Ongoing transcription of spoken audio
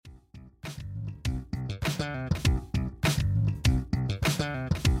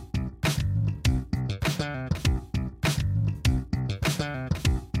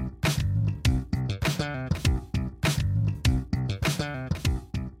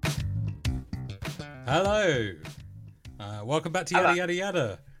Hello. Welcome back to Hello. Yada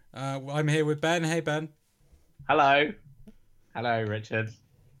Yada Yada. I'm here with Ben. Hey, Ben. Hello. Hello, Richard.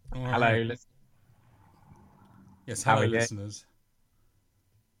 All Hello, right. listen. Yes, How hello, are you? listeners.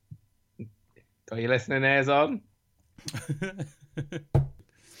 Got your listening ears on?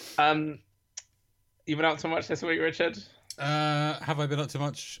 Um, you been up to much this week, Richard? Have I been up to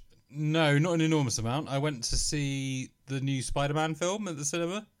much? No, not an enormous amount. I went to see the new Spider-Man film at the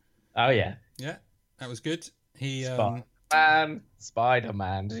cinema. Oh yeah. Yeah, that was good. He, Spider-Man.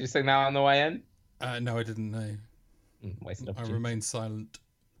 Spider-Man. Did you sing that on the way in? no, I didn't know. Wasted I opportunity. remained silent.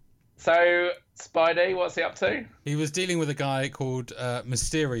 So, Spidey, what's he up to? He was dealing with a guy called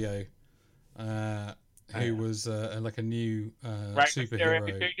Mysterio, who was like a new Rey Mysterio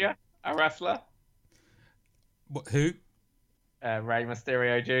superhero. Jr., a wrestler. What, who? Rey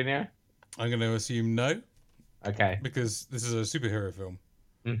Mysterio Jr. I'm going to assume no, Okay. because this is a superhero film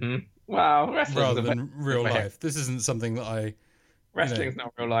Well, wrestling's rather a bit than real superhero. life. This isn't something that I. Wrestling's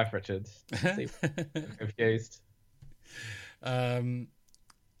not real life, Richard. See, I'm confused. um,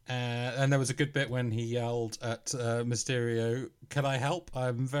 and there was a good bit when he yelled at Mysterio, "Can I help?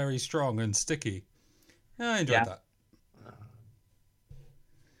 I'm very strong and sticky." Yeah, I enjoyed Yeah. that.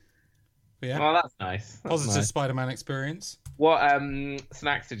 But yeah, Well, that's nice. That's positive nice. Spider-Man experience. What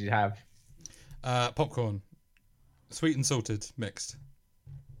snacks did you have? Popcorn, sweet and salted, mixed.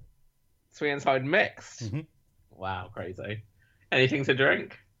 Sweet and sour mixed. Mhm. Wow, crazy. Anything to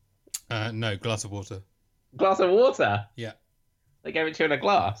drink? No, glass of water. Glass of water. Yeah, They gave it to you in a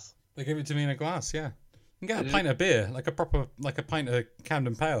glass. they gave it to me in a glass. Yeah, you can get a Did pint of beer, like a pint of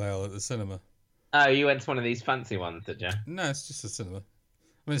Camden Pale Ale at the cinema. Oh, you went to one of these fancy ones, did you? No, it's just a cinema.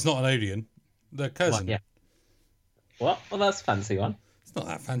 I mean, it's not an Odeon. The cousin. What? Yeah. What? Well, that's a fancy one. It's not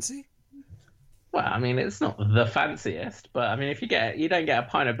that fancy. Well, I mean, it's not the fanciest, but I mean, if you don't get a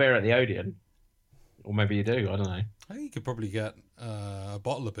pint of beer at the Odeon, or maybe you do. I don't know. I think you could probably get a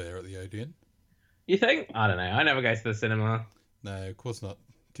bottle of beer at the Odeon. You think? I don't know. I never go to the cinema. No, of course not.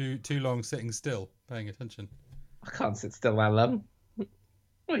 Too long sitting still, paying attention. I can't sit still that long.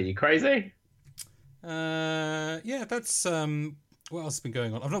 What are you crazy? Yeah, that's what else has been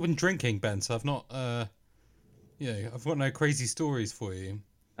going on? I've not been drinking, Ben, so I've not I've got no crazy stories for you.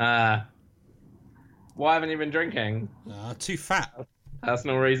 Why haven't you been drinking? Too fat.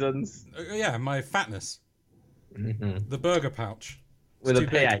 Personal reasons. Yeah, my fatness. Hmm. The burger pouch. It's With a too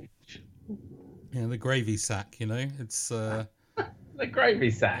big. pH. Yeah, the gravy sack, it's The gravy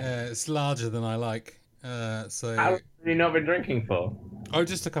sack. it's larger than I like. So How long have you not been drinking for? oh,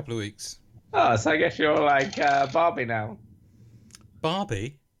 just a couple of weeks. Oh, so I guess you're like Barbie now.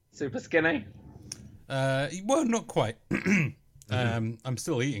 Barbie. Super skinny. Well, not quite. I'm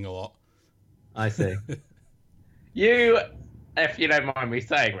still eating a lot. I see. You, if you don't mind me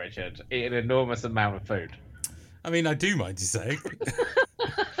saying, Richard, eat an enormous amount of food. I mean, I do mind you saying.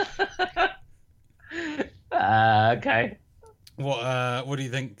 Okay. What do you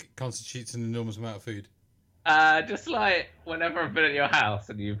think constitutes an enormous amount of food? Just like whenever I've been at your house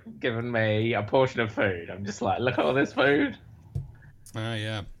and you've given me a portion of food, I'm just like, look at all this food.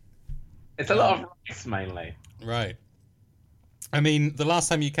 Yeah, It's a lot of rice mainly. right. I mean, the last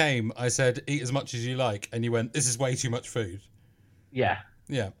time you came, I said eat as much as you like, and you went, "This is way too much food." Yeah.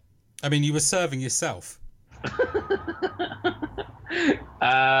 Yeah, I mean, you were serving yourself.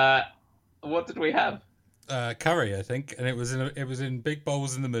 What did we have? Curry, I think, and it was in big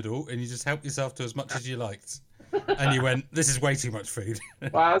bowls in the middle, and you just helped yourself to as much as you liked, and you went, "This is way too much food."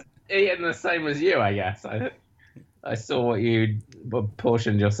 Well, I was eating the same as you, I guess. I saw what you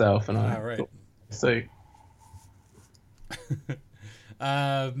portioned yourself, and I right. so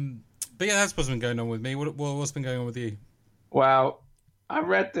But yeah, that's what's been going on with me. What's been going on with you? well, I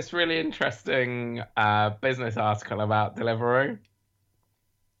read this really interesting business article about Deliveroo.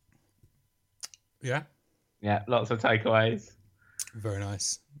 Yeah, Yeah, lots of takeaways. very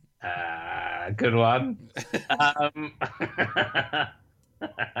nice. Good one.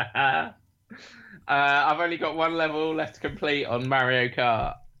 I've only got one level left to complete on Mario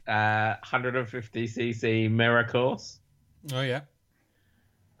Kart 150cc mirror course. Oh yeah.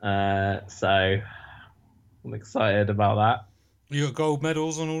 So I'm excited about that. You got gold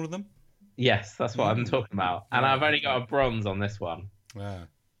medals on all of them? Yes, that's what I'm talking about. And Right. I've only got a bronze on this one. Ah.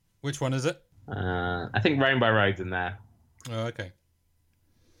 Which one is it? I think Rainbow Road's in there. Oh, okay.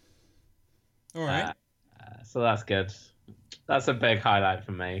 All right. So that's good. That's a big highlight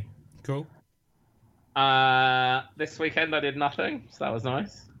for me. Cool. This weekend I did nothing, so that was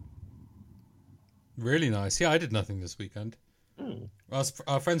nice. Really nice. Yeah, I did nothing this weekend. Mm.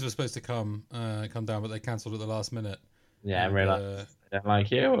 Our friends were supposed to come down, but they cancelled at the last minute. Yeah, And, really. don't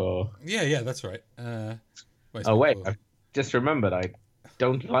like you, or Yeah, that's right. Most oh wait, people. I've just remembered I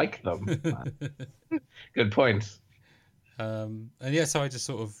don't like them. Good point. And yeah, so I just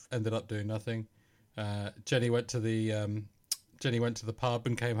sort of ended up doing nothing. Jenny went to the pub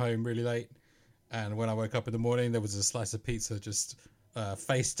and came home really late. And when I woke up in the morning, there was a slice of pizza just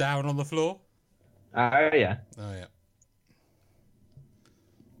face down on the floor. Oh yeah. Oh yeah,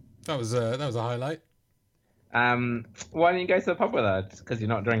 that was a highlight. Why don't you go to the pub with her? Just because you're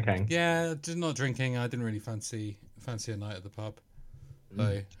not drinking. Yeah, just not drinking. I didn't really fancy a night at the pub. So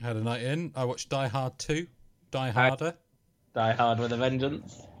I had a night in. I watched Die Hard 2, Die Harder. Die Hard with a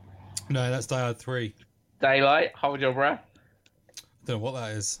Vengeance. No, that's Die Hard 3. Daylight. Hold your breath. Don't know what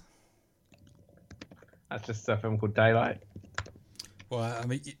that is. That's just a film called Daylight. Well, I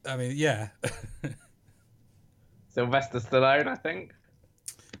mean, yeah. Sylvester Stallone, I think.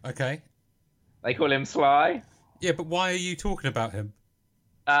 Okay. They call him Sly. Yeah, but why are you talking about him?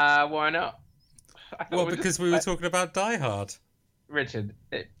 Why not? Well, because we were talking about Die Hard. Richard,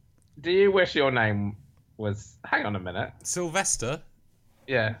 do you wish your name was? Hang on a minute. Sylvester?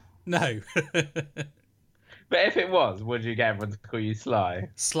 Yeah. No. But if it was, would you get everyone to call you Sly?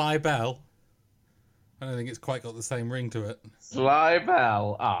 Sly Bell? I don't think it's quite got the same ring to it. Sly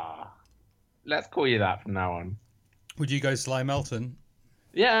Bell. Ah. Let's call you that from now on. Would you go Sly Melton?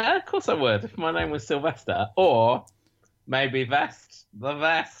 Yeah, of course I would. If my name was Sylvester. Or maybe Vest. The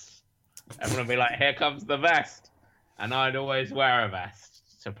Vest. Everyone would be like, here comes the vest. And I'd always wear a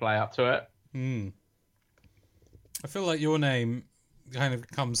vest to play up to it. I feel like your name kind of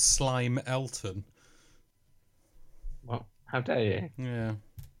becomes Slime Elton. Well, how dare you? Yeah,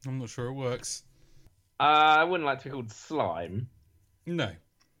 I'm not sure it works. I wouldn't like to be called Slime. No,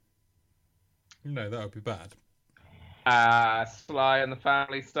 that would be bad. Sly and the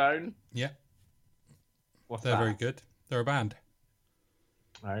Family Stone. Yeah, What's they're that? very good. They're a band.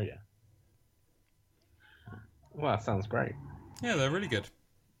 Oh, yeah. Well, that sounds great. Yeah, they're really good.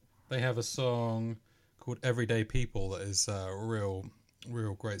 They have a song called Everyday People that is a real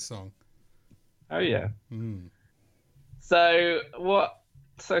great song. Oh, yeah. So,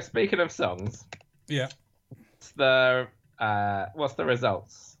 speaking of songs, Yeah. what's the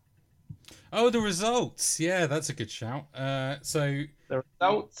results? Oh, the results. Yeah, that's a good shout. So The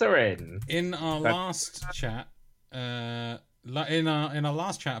results are in. in our last chat, in our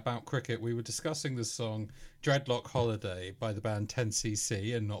last chat about cricket, we were discussing the song "Dreadlock Holiday" by the band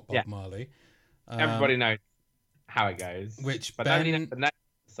 10cc and not Bob Marley. Everybody knows how it goes, Which but Ben, only know the name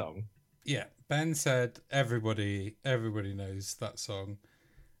of the song. Yeah, Ben said everybody knows that song,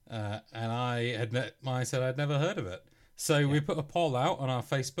 and I said I'd never heard of it. So we put a poll out on our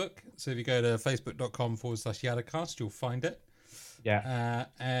Facebook. So if you go to facebook.com/Yadacast, you'll find it. Yeah.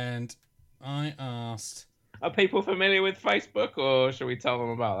 And I asked. Are people familiar with Facebook, or should we tell them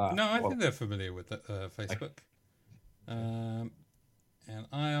about that? No, I think they're familiar with Facebook. And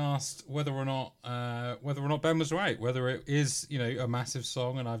I asked whether or not Ben was right, whether it is a massive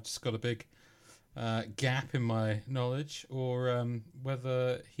song and I've just got a big gap in my knowledge, or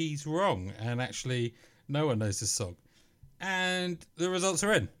whether he's wrong and actually no one knows this song. And the results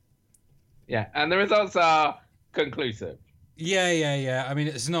are in. Yeah, and the results are conclusive. Yeah. I mean,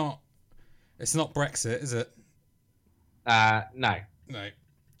 it's not Brexit, is it? No.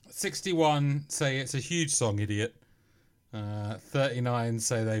 61 say it's a huge song, idiot. 39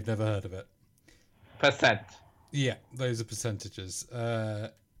 say they've never heard of it. Percent. Yeah, those are percentages. And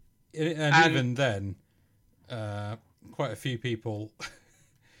even then, quite a few people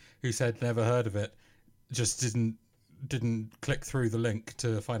who said never heard of it just didn't click through the link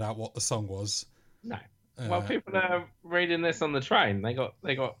to find out what the song was. No. Well, people are reading this on the train. They got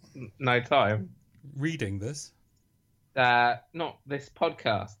no time. Reading this? Not this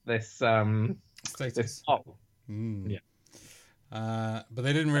podcast. This Status. This poll. Yeah. But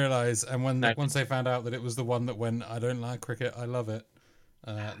they didn't realise, and once they found out that it was the one that went, I don't like cricket, I love it,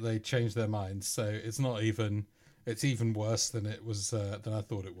 they changed their minds. So it's even worse than it was than I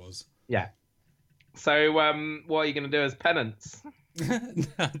thought it was. Yeah. So what are you going to do as penance?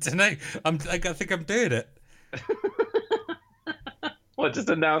 I don't know. I think I'm doing it. What, just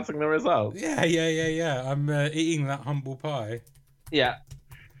announcing the result? Yeah. I'm eating that humble pie. Yeah.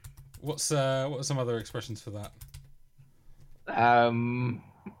 What are some other expressions for that? Don't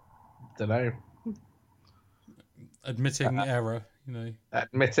know. Admitting error,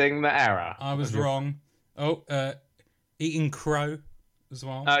 Admitting the error. I was wrong. Oh, eating crow as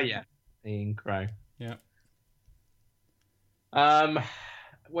well. Oh yeah, eating crow. Yeah.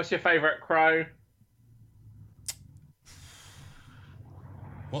 What's your favourite crow?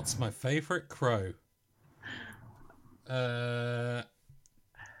 What's my favourite crow?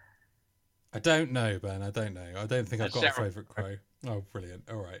 I don't know, Ben. I don't know. I don't think I've got a Sheryl favourite Crow. Oh, brilliant.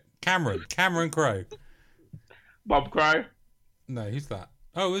 All right. Cameron Crowe. Bob Crow? No, who's that?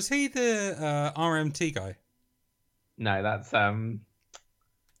 Oh, was he the RMT guy? No, that's someone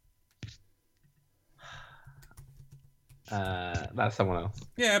else.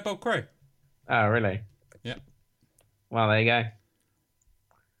 Yeah, Bob Crow. Oh, really? Yeah. Well, there you go.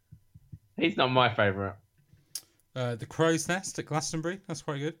 He's not my favourite. The Crow's Nest at Glastonbury. That's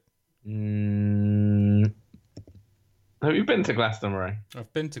quite good. Have you been to Glastonbury?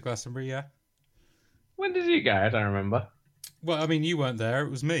 I've been to Glastonbury, yeah. When did you go? I don't remember. Well, I mean, you weren't there. It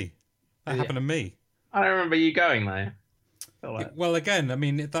was me. That happened to me. I don't remember you going there. Well, again, I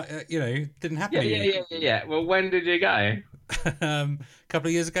mean, that didn't happen to you. Yeah. Well, when did you go? A couple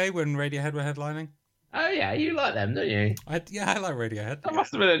of years ago when Radiohead were headlining. Oh, yeah, you like them, don't you? I like Radiohead. That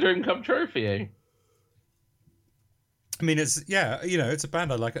must have been a dream come true for you. I mean, it's a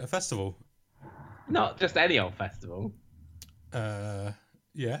band I like at a festival. Not just any old festival. Yeah.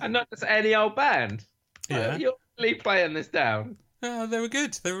 And not just any old band. Yeah. You're really playing this down. They were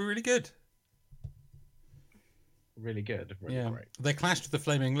good. They were really good. Really good. Really great. They clashed with the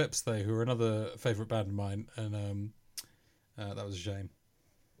Flaming Lips, though, who are another favourite band of mine, and that was a shame.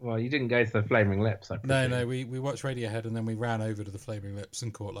 Well, you didn't go to the Flaming Lips, I presume. No, we watched Radiohead, and then we ran over to the Flaming Lips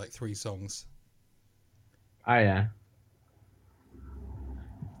and caught like 3 songs. Oh, yeah.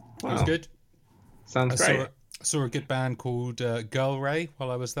 Wow. It was good. Sounds great. I saw a good band called Girl Ray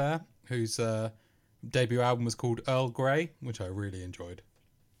while I was there, whose debut album was called Earl Grey, which I really enjoyed.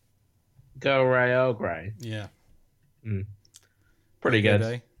 Girl Ray Earl Grey. Yeah. Pretty good.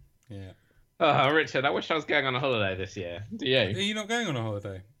 Eh? Yeah. Oh, Richard, I wish I was going on a holiday this year. Do you? Are you not going on a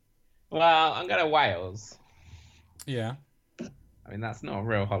holiday? Well, I'm going to Wales. Yeah. I mean, that's not a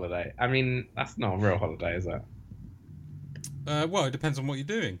real holiday. Is it? Well, it depends on what you're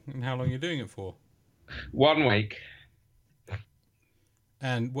doing and how long you're doing it for. 1 week.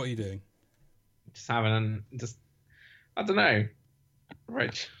 And what are you doing? I don't know.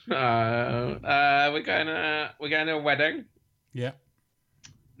 Rich. We're going to a wedding. Yeah.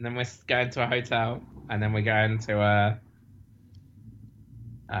 And then we're going to a hotel. And then we're going to a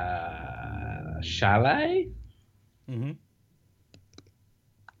chalet. Mm-hmm.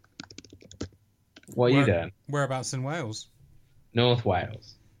 What are you doing? Whereabouts in Wales? North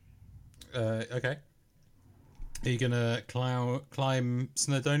Wales. Okay. Are you going to climb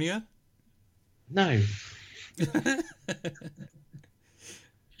Snowdonia? No.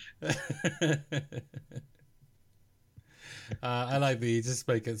 I like that you just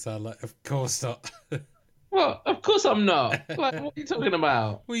make it sound like, of course not. Well, of course I'm not. Like, what are you talking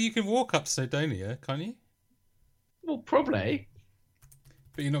about? Well, you can walk up Snowdonia, can't you? Well, probably.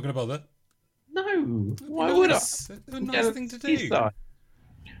 But you're not going to bother? No. Why would I? It's a nice thing to do.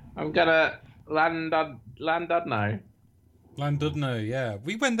 I'm going to Llandudno. Llandudno, yeah.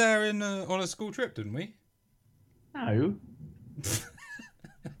 We went there on a school trip, didn't we? No.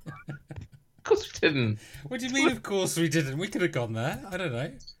 Of course we didn't. What do you mean, of course we didn't? We could have gone there. I don't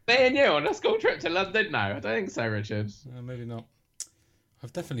know. Me and you on a school trip to London? No, I don't think so, Richard. Maybe not.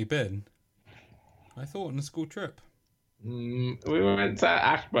 I've definitely been. I thought on a school trip. We went to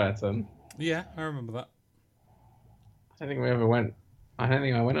Ashburton. Yeah, I remember that. I don't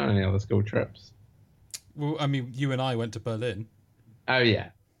think I went on any other school trips. Well, I mean, you and I went to Berlin. Oh, yeah.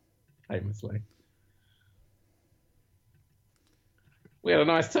 Famously. We had a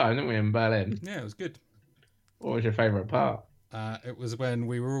nice time, didn't we, in Berlin? Yeah, it was good. What was your favourite part? It was when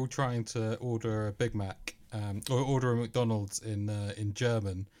we were all trying to order a Big Mac, or order a McDonald's in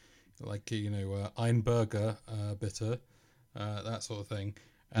German, like Ein Burger, bitte, that sort of thing.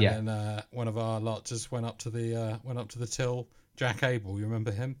 And then one of our lot just went up to the till. Jack Abel, you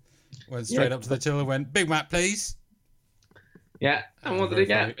remember him? Went straight up to the till and went, "Big Mac, please." Yeah, and what did he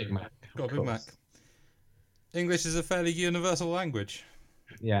get? Big Mac. Got a Big Mac. English is a fairly universal language.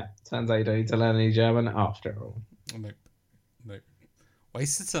 Yeah, turns out you don't need to learn any German after all. Nope.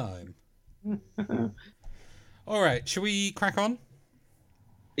 Waste of time. All right, shall we crack on?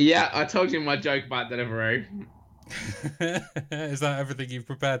 Yeah, I told you my joke about Deliveroo. Is that everything you've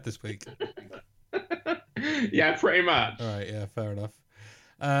prepared this week? Yeah, pretty much. All right, yeah, fair enough.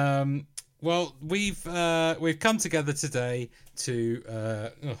 Well, we've come together today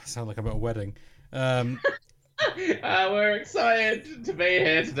to sound like I'm at a wedding. We're excited to be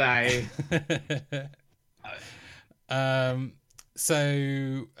here today.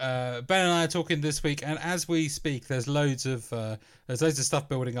 So Ben and I are talking this week, and as we speak, there's loads of stuff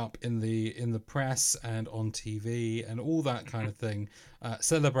building up in the press and on TV and all that kind of thing,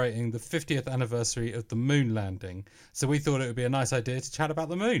 celebrating the 50th anniversary of the moon landing. So we thought it would be a nice idea to chat about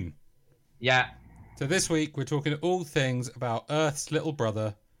the moon. Yeah. So this week we're talking all things about Earth's little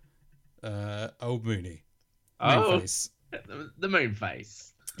brother, Old Mooney, Oh, Moonface. the moon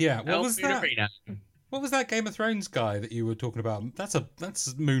face. Yeah, what El was that? Moonarino. What was that Game of Thrones guy that you were talking about? That's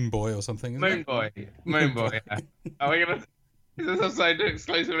Moon Boy or something, isn't Moon it? Boy. Moon Boy. Yeah. Are we gonna? Is this episode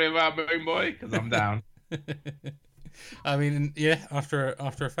exclusively about Moon Boy? Because I'm down. I mean, yeah. After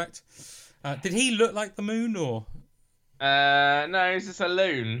Effect, did he look like the moon or No, he's just a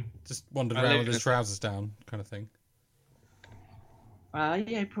loon. just wandered A around with loon. his trousers down, kind of thing? Yeah,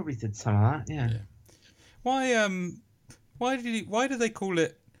 he probably did some of that. Yeah. Why did they call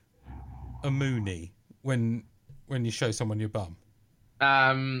it a Mooney when you show someone your bum?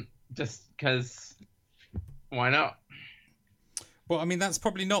 Just because. Why not? Well, I mean that's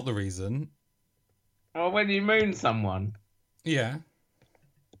probably not the reason. Well, when you moon someone, Yeah.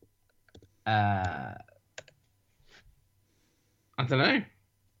 I don't know.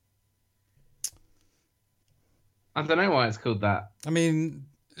 I don't know why it's called that. I mean,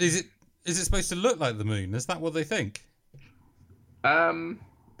 is it supposed to look like the moon? Is that what they think? I don't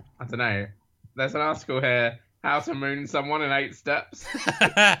know. There's an article here: how to moon someone in 8 steps. All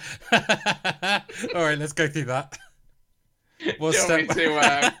right, let's go through that. What Do you step? want me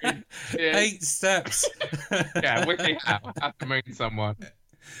to, yeah. 8 steps. Yeah, wiki how to moon someone.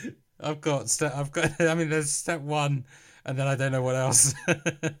 I've got. I mean, there's step 1, and then I don't know what else.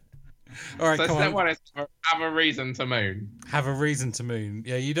 All right, So come step on. 1 is to have a reason to moon. Have a reason to moon.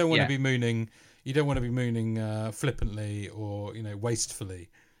 Yeah, you don't want Yeah. to be mooning. You don't want to be mooning flippantly or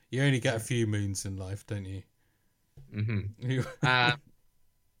wastefully. You only get a few moons in life, don't you? Mm-hmm.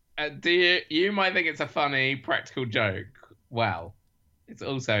 You might think it's a funny practical joke. Well, it's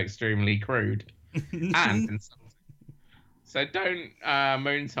also extremely crude and insulting. So don't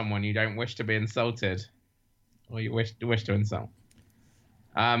moon someone you don't wish to be insulted, or you wish to insult.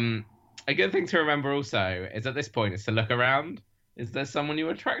 A good thing to remember also is at this point is to look around. Is there someone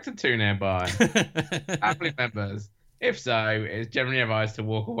you're attracted to nearby? Family members? If so, it's generally advised to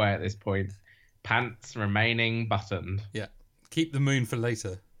walk away at this point. Pants remaining buttoned. Yeah, keep the moon for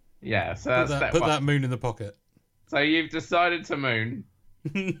later. Yeah, so that's step Put 1. that moon in the pocket. So you've decided to moon.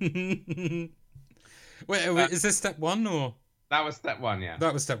 Wait, is this step 1 or That was step 1, yeah.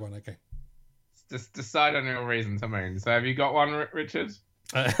 that was step 1? Okay. Just decide on your reason to moon. So have you got one, Richard?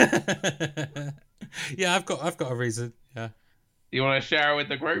 Yeah, I've got a reason. Yeah. You want to share it with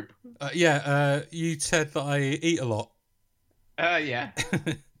the group? You said that I eat a lot. Yeah.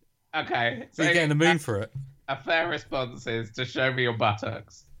 Okay. So you're getting a moon for it. A fair response is to show me your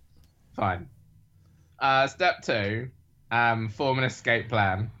buttocks. Fine. Step 2, form an escape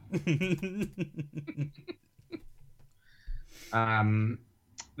plan.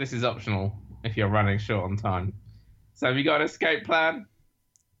 This is optional if you're running short on time. So have you got an escape plan?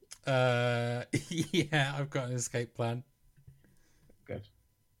 Yeah, I've got an escape plan. Good.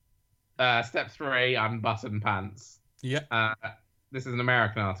 Step 3, unbutton pants. Yeah. This is an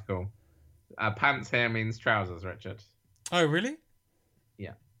American article. Pants here means trousers, Richard. Oh, really?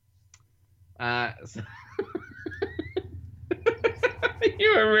 Yeah.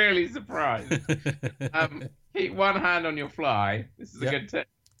 You were really surprised. Keep one hand on your fly. This is a good tip.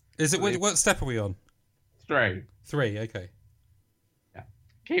 Is it? What step are we on? 3. 3. Okay. Yeah.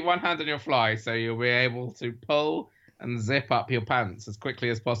 Keep one hand on your fly so you'll be able to pull and zip up your pants as quickly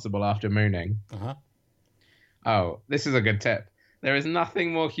as possible after mooning. Uh-huh. Oh, this is a good tip. There is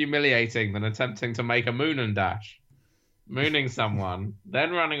nothing more humiliating than attempting to make a moon and dash. Mooning someone,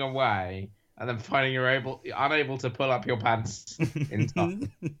 then running away, and then finding you're unable to pull up your pants in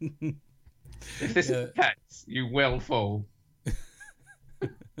time. If this is the case, you will fall.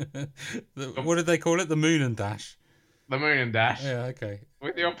 What did they call it? The moon and dash? The moon and dash. Yeah, okay.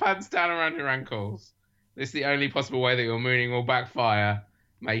 With your pants down around your ankles. This is the only possible way that your mooning will backfire,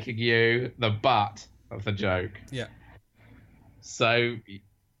 making you the butt of the joke. Yeah. So,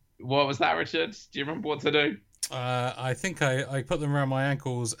 what was that, Richard? Do you remember what to do? I think I put them around my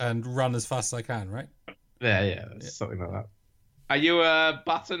ankles and run as fast as I can, right? Yeah, something like that. Are you a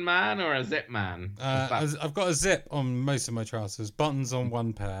button man or a zip man? I've got a zip on most of my trousers, buttons on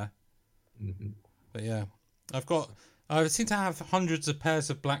one pair. Mm-hmm. But yeah, I seem to have hundreds of pairs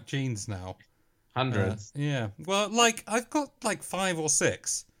of black jeans now. Hundreds? Yeah. Well, I've got 5 or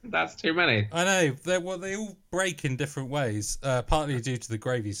 6. That's too many. I know. They all break in different ways, partly due to the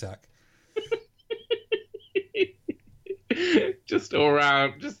gravy sack. Just all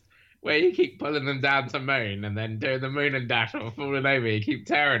around, just where you keep pulling them down to moon and then doing the moon and dash or falling over, you keep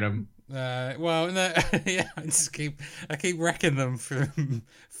tearing them. Well, no, yeah, I keep wrecking them from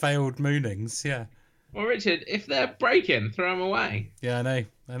failed moonings. Yeah. Well, Richard, if they're breaking, throw them away. Yeah,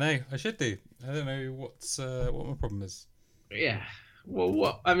 I know. I should do. I don't know what my problem is. Yeah. Well,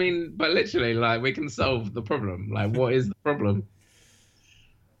 what? I mean, but literally, like, we can solve the problem. Like, what is the problem?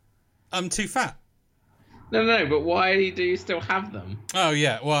 I'm too fat. No, no, but why do you still have them? Oh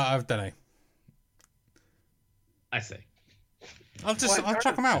yeah, well I don't know. I see. I'll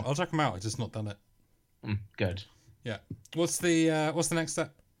chuck them out. I'll chuck them out. I've just not done it. Good. Yeah. What's the next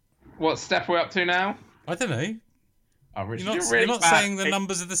step? What step are we up to now? I don't know. Oh, Richard, You're not saying the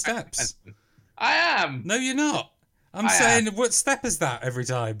numbers of the steps. I am. No, you're not. I'm saying what step is that every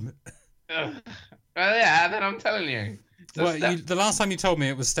time? Well, yeah, then I'm telling you. So Well, the last time you told me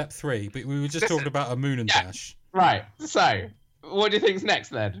it was step 3, but we were just talking about a moon and dash. Right. So, what do you think's next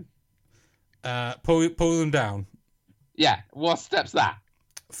then? Pull them down. Yeah. What step's that?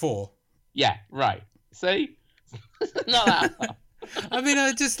 4. Yeah. Right. See? Not that hard. I mean,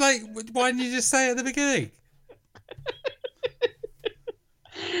 I just like. Why didn't you just say it at the beginning?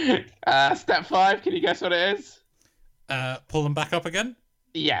 Step 5. Can you guess what it is? Pull them back up again.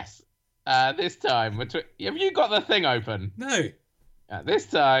 Yes. This time, have you got the thing open? No. This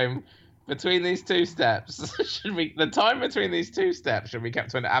time, between these two steps, the time between these two steps should be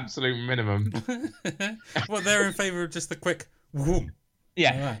kept to an absolute minimum. Well, they're in favour of just the quick. Whoom.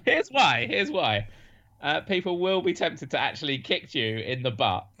 Yeah. Right. Here's why. People will be tempted to actually kick you in the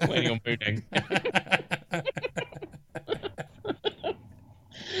butt when you're mooning.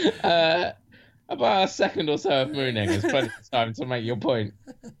 About a second or so of mooning is plenty of time to make your point.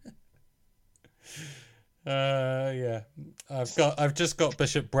 Yeah. I've just got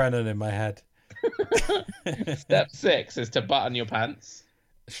Bishop Brennan in my head. Step 6 is to button your pants.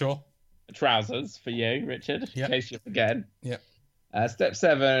 Sure. Trousers for you, Richard, in case you forget. Yep. Step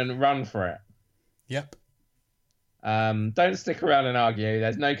 7, run for it. Yep. Don't stick around and argue.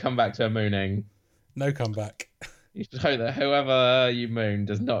 There's no comeback to a mooning. No comeback. You should hope that whoever you moon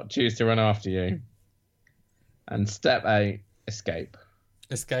does not choose to run after you. And step 8, escape.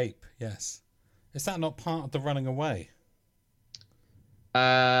 Escape, yes. Is that not part of the running away?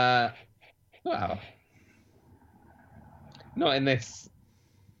 Well, not in this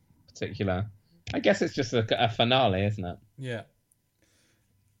particular. I guess it's just a finale, isn't it? Yeah.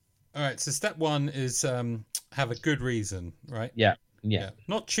 All right, so step 1 is have a good reason, right? Yeah.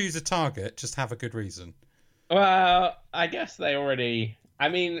 Not choose a target, just have a good reason. Well, I guess they already... I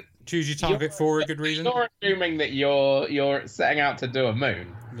mean... Choose your target for a good reason? You're assuming that you're setting out to do a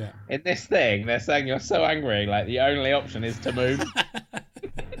moon. Yeah. In this thing, they're saying you're so angry, like the only option is to moon.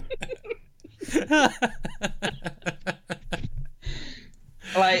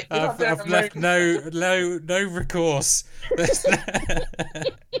 Like I've left no recourse.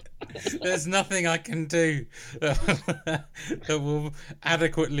 There's nothing I can do that will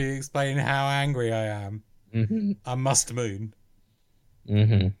adequately explain how angry I am. Mm-hmm. I must moon.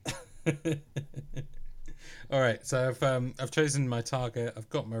 Mm-hmm. All right, so I've chosen my target. I've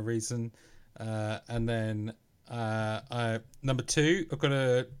got my reason, and then number 2, I've got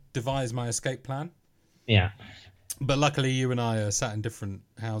to devise my escape plan. Yeah. But luckily, you and I are sat in different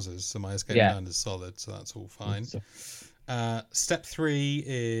houses, so my escape plan is solid, so that's all fine. Step 3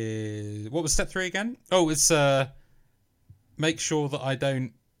 is... What was step 3 again? Oh, it's make sure that I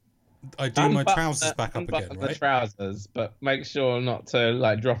do my trousers back up again, right? The trousers, but make sure not to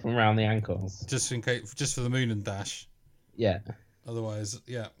like drop them around the ankles. Just in case, just for the moon and dash. Yeah. Otherwise,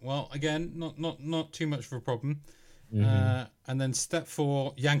 yeah. Well, again, not too much of a problem. Mm-hmm. And then step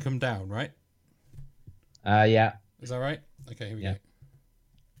 4, yank them down, right? Yeah. Is that right? Okay, here we go.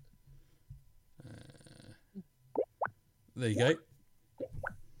 There you go.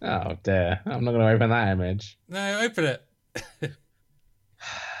 Oh dear! I'm not going to open that image. No, open it.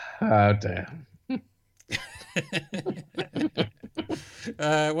 Oh dear.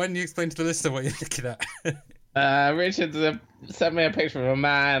 Why don't you explain to the listener what you're looking at? Richard sent me a picture of a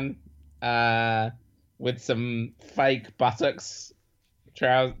man with some fake buttocks,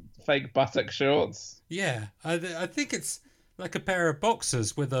 fake buttock shorts. Yeah, I think it's like a pair of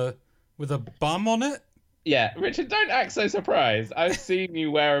boxers with a bum on it. Yeah, Richard, don't act so surprised. I've seen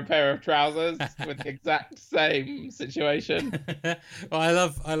you wear a pair of trousers with the exact same situation. Well, I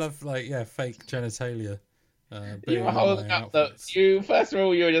love like fake genitalia. You were holding up first of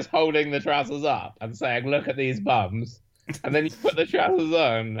all, you were just holding the trousers up and saying, "Look at these bums," and then you put the trousers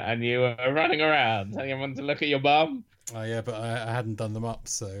on and you were running around telling everyone to look at your bum. Oh yeah, but I hadn't done them up,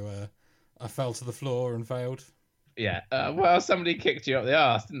 so I fell to the floor and failed. Yeah. Well, somebody kicked you up the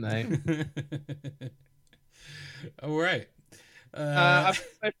arse, didn't they? All right. I've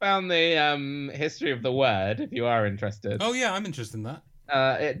also found the history of the word, if you are interested. Oh yeah, I'm interested in that.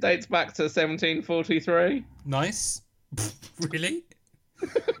 It dates back to 1743. Nice. Really?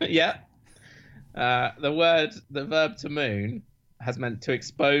 Yeah. The verb to moon has meant to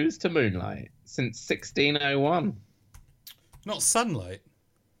expose to moonlight since 1601. Not sunlight.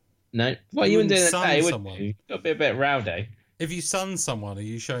 No. Well, You you wouldn't do wouldn't it in a sun day, would someone. you? You'd be a bit rowdy. If you sun someone, are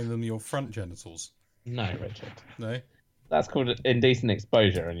you showing them your front genitals? No, Richard. No. That's called indecent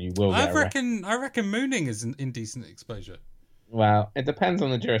exposure, and you will get arrested. I reckon mooning is an indecent exposure. Well, it depends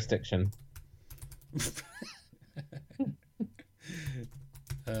on the jurisdiction.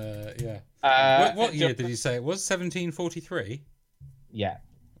 Yeah. What year did you say it was? 1743? Yeah.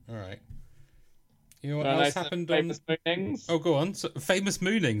 All right. You know what Wanna else know some happened famous on... moonings? Oh, go on. So, famous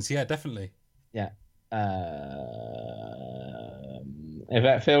moonings. Yeah, definitely. Yeah.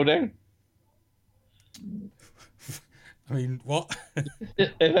 Yvette Fielding. I mean, what?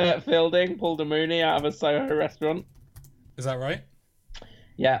 Yvette Fielding pulled a Mooney out of a Soho restaurant. Is that right?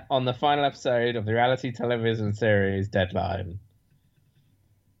 Yeah, on the final episode of the reality television series Deadline.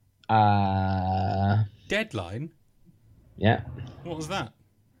 Deadline? Yeah. What was that?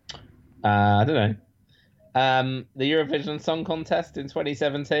 I don't know. The Eurovision Song Contest in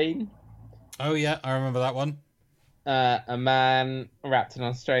 2017. Oh, yeah, I remember that one. A man wrapped in an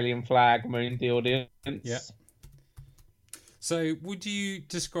Australian flag mooned the audience. Yeah. So, would you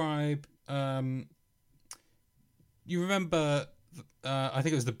describe... you remember... I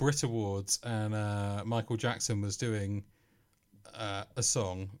think it was the Brit Awards, and Michael Jackson was doing a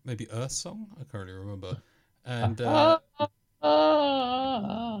song, maybe Earth Song? I can't really remember. And...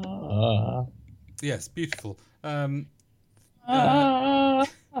 yes, beautiful. Yeah,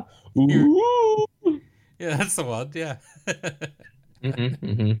 that's the one. Yeah. Do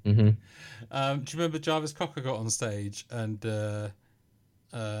you remember Jarvis Cocker got on stage and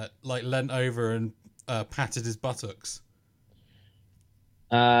like leant over and patted his buttocks?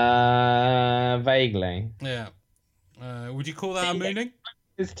 Vaguely. Yeah. Would you call that a mooning?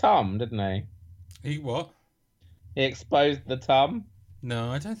 His tum, didn't he? He what? He exposed the tum.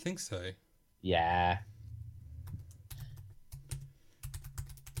 No, I don't think so. Yeah.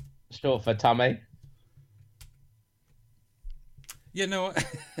 Short for tummy. Yeah, no.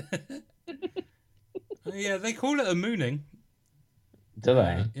 Yeah, they call it a mooning. Do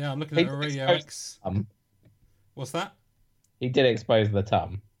they? Yeah, I'm looking at a Radio X. What's that? He did expose the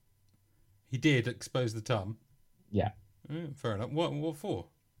tum. He did expose the tum. Yeah. Fair enough. What for?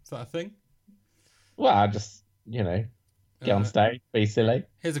 Is that a thing? Well, I just, get on stage, be silly.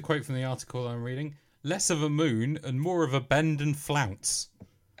 Here's a quote from the article I'm reading. Less of a moon and more of a bend and flounce.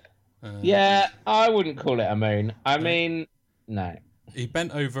 Yeah, I wouldn't call it a moon. I mean, no. He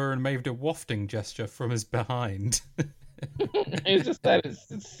bent over and made a wafting gesture from his behind. He just said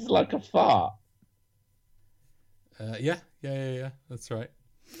it's like a fart. Yeah. That's right.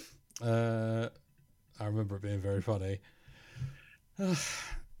 I remember it being very funny.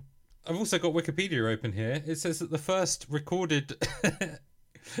 I've also got Wikipedia open here. It says that the first recorded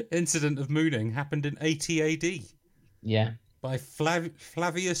incident of mooning happened in 80 AD. Yeah. By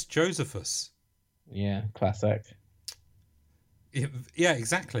Flavius Josephus. Yeah, classic. Yeah,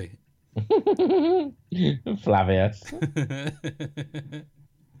 exactly. Flavius.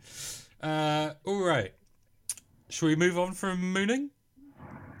 All right. Shall we move on from mooning?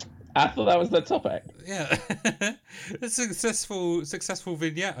 I thought that was the topic. Yeah. A successful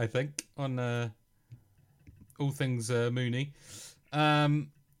vignette, I think, on all things Mooney. But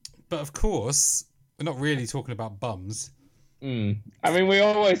of course, we're not really talking about bums. I mean, we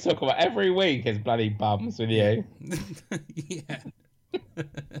always talk about every week is bloody bums with you. Yeah.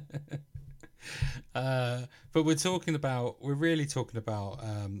 But we're really talking about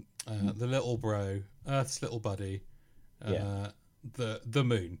the little bro, Earth's little buddy, the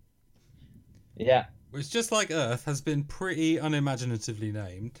moon. Yeah. Which, just like Earth, has been pretty unimaginatively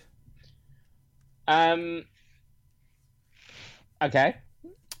named. Okay.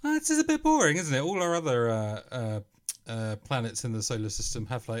 It's just a bit boring, isn't it? All our other planets in the solar system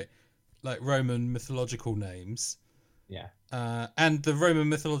have like Roman mythological names. Yeah. And the Roman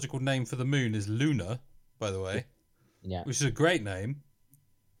mythological name for the moon is Luna, by the way. Yeah. Which is a great name.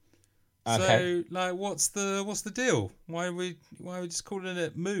 Okay. So, what's the deal? Why are we just calling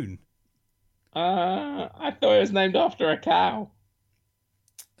it Moon? I thought it was named after a cow.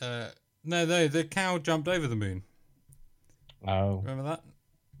 No, the cow jumped over the moon. Oh. Remember that?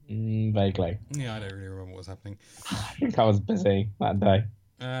 Vaguely. Yeah, I don't really remember what was happening. I think I was busy that day.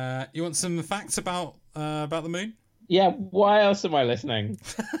 You want some facts about the moon? Yeah, why else am I listening?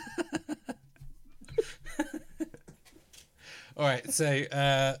 All right, so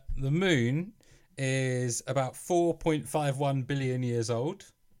the moon is about 4.51 billion years old.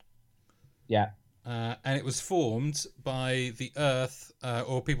 Yeah. And it was formed by the Earth,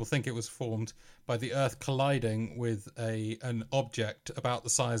 or people think it was formed by the Earth colliding with an object about the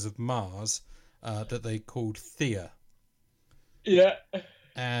size of Mars that they called Theia. Yeah.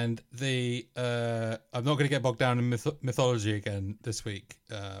 And I'm not going to get bogged down in mythology again this week,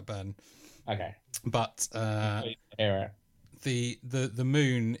 Ben. Okay. But Hear it. the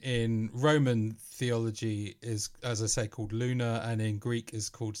moon in Roman theology is, as I say, called Luna, and in Greek is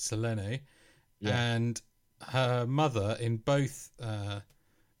called Selene. Yeah. And her mother in both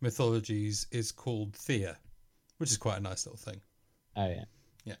mythologies is called Theia, which is quite a nice little thing. Oh, yeah.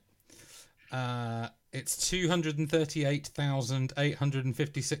 Yeah. It's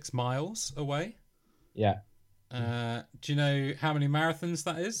 238,856 miles away. Yeah. Do you know how many marathons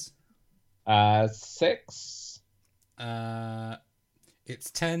that is? 6.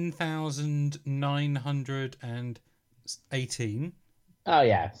 It's 10,918 Oh,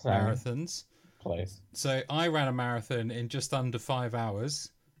 yeah. marathons. Close. So I ran a marathon in just under 5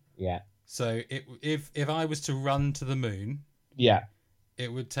 hours. Yeah. So if I was to run to the moon, yeah,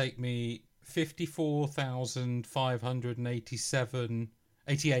 it would take me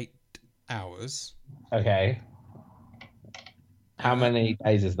 54,588 hours. Okay. How many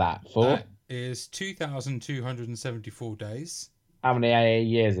days is that? 4? That is 2,274 days. How many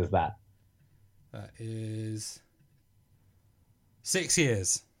years is that? That is 6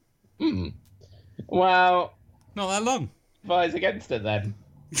 years. Well, not that long. Advise against it then.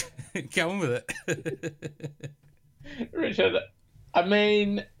 Get on with it. Richard, I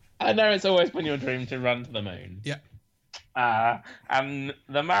mean, I know it's always been your dream to run to the moon. Yeah. And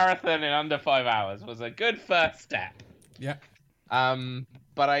the marathon in under 5 hours was a good first step. Yeah.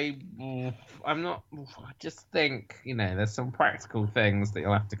 But I'm not. I just think, there's some practical things that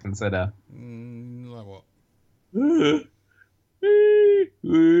you'll have to consider. Like what?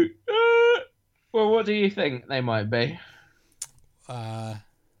 Well, what do you think they might be? Well,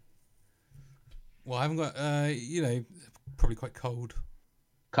 I haven't got. Probably quite cold.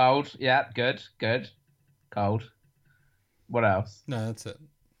 Cold, yeah, good. Cold. What else? No, that's it.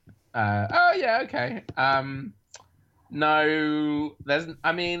 Oh yeah, okay. No,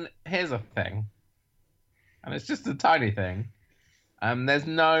 here's a thing, and it's just a tiny thing. There's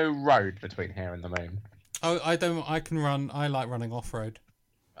no road between here and the moon. Oh, I don't. I can run. I like running off road.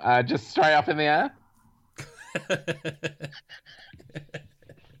 Just straight up in the air.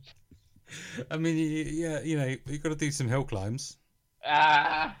 I mean, you've got to do some hill climbs.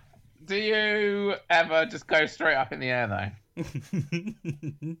 Do you ever just go straight up in the air though?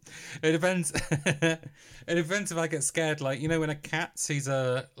 It depends. It depends if I get scared. Like, when a cat sees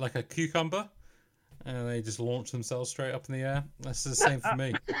a cucumber and they just launch themselves straight up in the air. That's the same for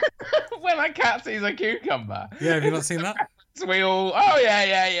me. When a cat sees a cucumber. Yeah, have you not seen that? We all. Oh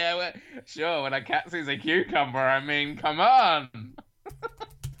yeah. Well, sure. When a cat sees a cucumber, I mean, come on.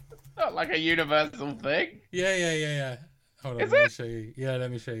 Not like a universal thing. Yeah. Hold on, Is let it? me show you. Yeah, let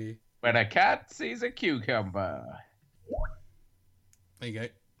me show you. When a cat sees a cucumber. There you go.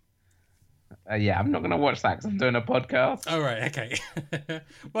 Yeah, I'm not going to watch that because I'm doing a podcast. Oh, right, okay.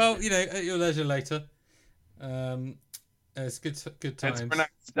 Well, at your leisure later. It's good times. It's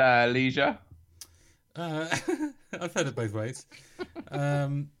pronounced leisure. I've heard it both ways.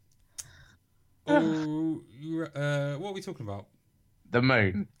 What are we talking about? The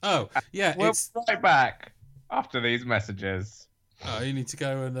moon. Oh, yeah. We'll be right back after these messages. Oh, you need to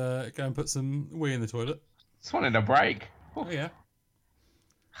go and put some wee in the toilet. Just wanted a break. Oh, yeah.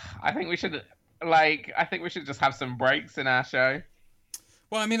 I think we should just have some breaks in our show.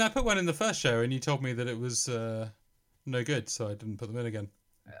 Well, I mean, I put one in the first show, and you told me that it was no good, so I didn't put them in again.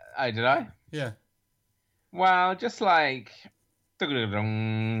 Oh, did I? Yeah. Well, just like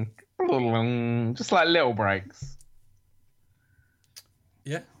little breaks.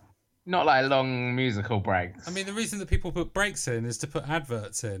 Yeah. Not like long musical breaks. I mean, the reason that people put breaks in is to put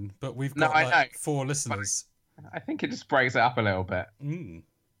adverts in, but we've got 4 listeners. I think it just breaks it up a little bit.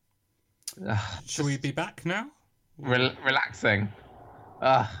 Shall we be back now? Relaxing.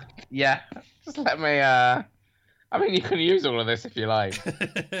 Yeah. Just let me. I mean, you can use all of this if you like.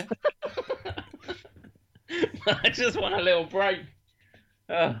 I just want a little break.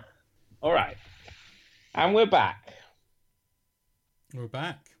 All right. And we're back. We're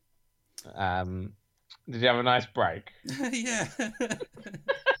back. Did you have a nice break? Yeah.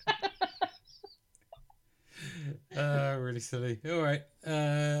 Really silly. All right.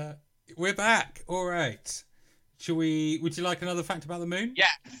 We're back. All right. Would you like another fact about the moon?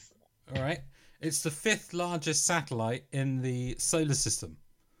 Yes. All right. It's the 5th largest satellite in the solar system.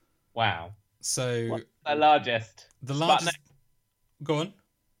 Wow. So What's the largest? the largest. Go on.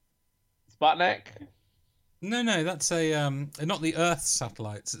 Sputnik? No, that's a not the Earth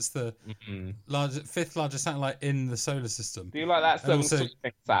satellites. It's the fifth largest satellite in the solar system. Do you like that song, also,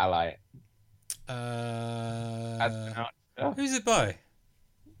 Sleeping Satellite? Who's it by?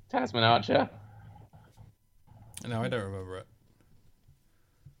 Tasman Archer. No, I don't remember it.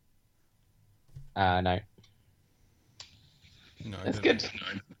 No. No, it's good.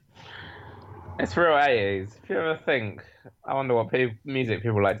 It's real 80s. If you ever think, I wonder what music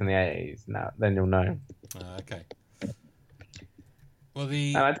people liked in the 80s, now then you'll know. Okay. Well,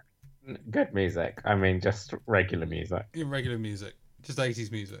 good music. I mean, just regular music. Regular music. Just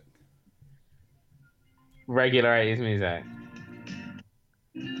 80s music. Regular 80s music.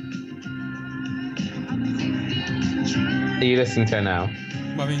 Are you listening to it now?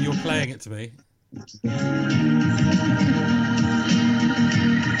 Well, I mean, you're playing it to me.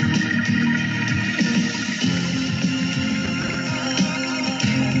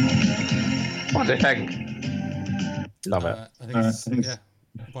 What do you think? Love it. I think it's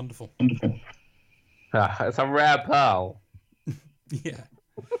wonderful. It's a rare pearl. Yeah.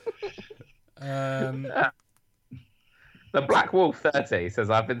 The Black Wolf 30 says,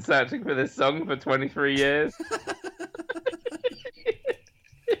 I've been searching for this song for 23 years.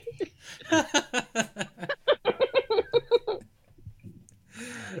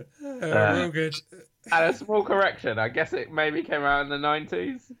 Real good. And a small correction. I guess it maybe came out in the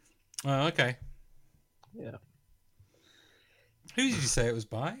 90s. Oh, okay. Yeah. Who did you say it was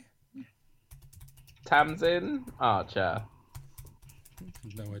by? Tamsin Archer.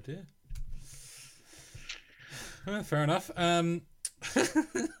 No idea. Well, fair enough.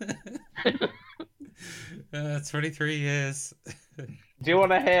 23 years. Do you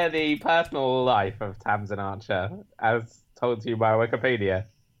want to hear the personal life of Tamsin Archer, as told to you by Wikipedia?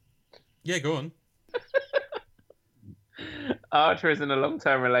 Yeah, go on. Archer is in a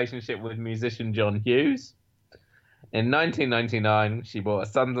long-term relationship with musician John Hughes. In 1999, she bought a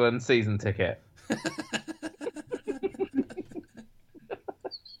Sunderland season ticket.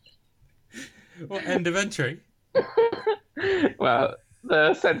 What, end of entry? Well,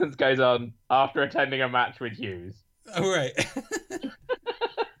 the sentence goes on, after attending a match with Hughes. Oh, right.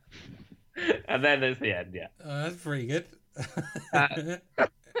 And then there's the end, yeah. That's pretty good.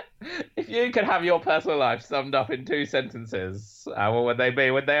 If you could have your personal life summed up in 2 sentences, what would they be?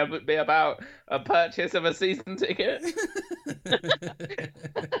 Would they be about a purchase of a season ticket?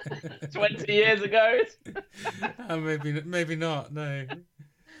 20 years ago? Maybe not, no.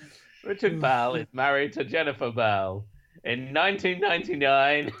 Richard Bell is married to Jennifer Bell. In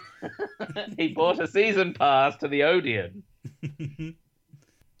 1999, he bought a season pass to the Odeon.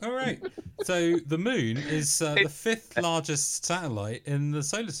 All right. So the moon is the 5th largest satellite in the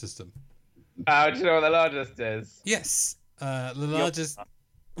solar system. Do you know what the largest is? Yes. The largest...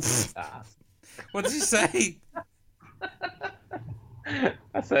 What did you say?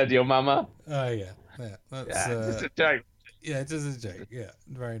 I said your mama. Oh, yeah. That's just a joke. Yeah, it is a joke. Yeah,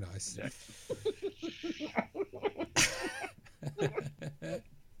 very nice.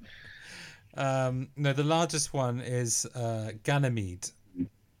 No, the largest one is Ganymede,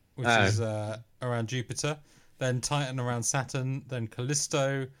 which is around Jupiter, then Titan around Saturn, then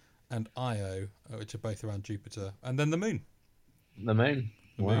Callisto and Io, which are both around Jupiter, and then the moon. The moon.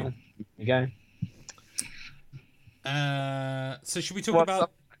 Wow. There you go. So should we talk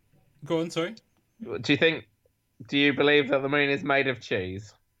about... Go on, sorry. Do you believe that the moon is made of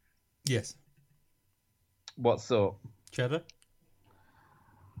cheese? Yes. What sort? Cheddar.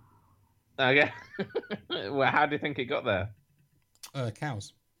 Okay. Well, how do you think it got there?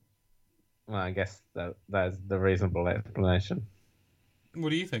 Cows. Well, I guess that's the reasonable explanation.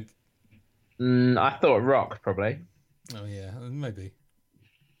 What do you think? I thought rock, probably. Oh, yeah, maybe.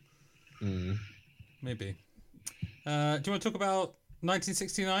 Maybe. Do you want to talk about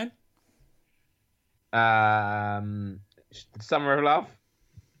 1969? Summer of Love?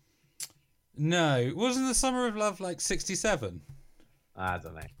 No. Wasn't the Summer of Love like 67? I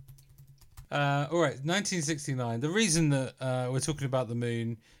don't know. All right, 1969. The reason that we're talking about the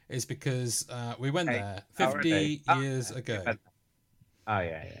moon is because we went there 50 years ago. Oh,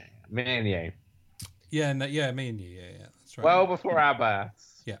 yeah. Me and you. Yeah, me and you. Yeah, that's right. Well before our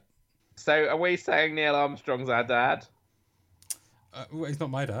births. Yeah. So are we saying Neil Armstrong's our dad? Well, he's not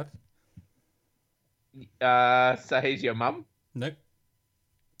my dad. So he's your mum? No.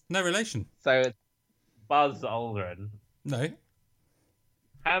 No relation. So it's Buzz Aldrin. No.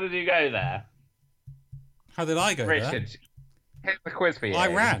 How did you go there? How did I go there? Richard, here's the quiz for you. I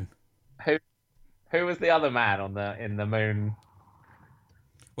ran. Who was the other man in the moon?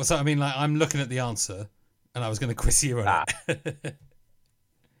 Well, so I mean, like, I'm looking at the answer, and I was going to quiz you on it.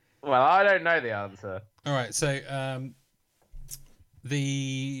 Well, I don't know the answer. All right, so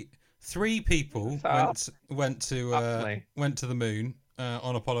the 3 people went to the moon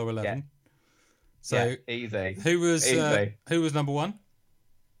on Apollo 11. Yeah. So easy. who was number 1?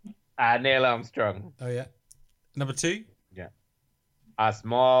 Neil Armstrong. Oh yeah. Number 2? Yeah. A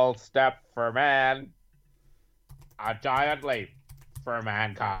small step for man, a giant leap for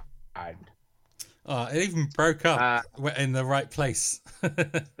mankind. Oh, it even broke up in the right place.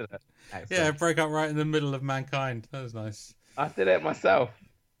 Yeah, it broke up right in the middle of mankind. That was nice. I did it myself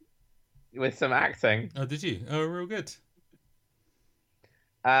with some acting. Oh, did you? Oh, real good.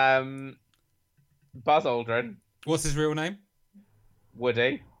 Buzz Aldrin. What's his real name?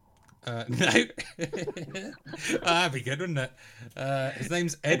 Woody. No. That'd be good, wouldn't it? His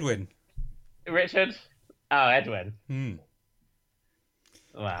name's Edwin. Richard? Oh, Edwin.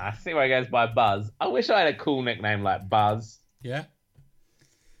 Well, I see where he goes by Buzz. I wish I had a cool nickname like Buzz. Yeah.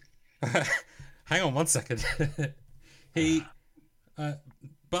 Hang on one second.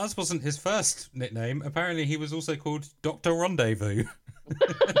 Buzz wasn't his first nickname. Apparently, he was also called Dr. Rendezvous.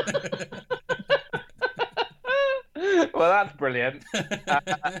 Well, that's brilliant.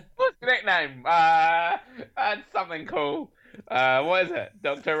 What's the nickname? That's something cool. What is it?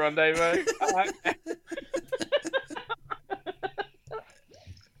 Dr. Rendezvous?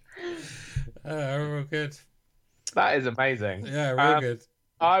 Real good. That is amazing. Yeah, real good.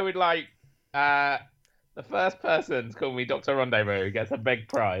 I would like the first person to call me Dr. Rendezvous gets a big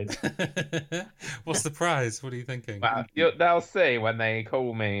prize. What's the prize? What are you thinking? Well, they'll see when they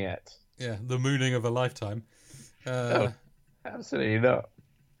call me it. Yeah, the mooning of a lifetime. No, absolutely not.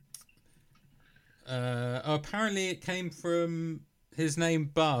 Apparently, it came from his name.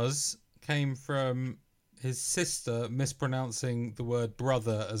 Buzz came from his sister mispronouncing the word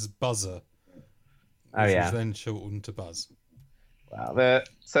brother as buzzer. Which was then shortened to Buzz. Wow, the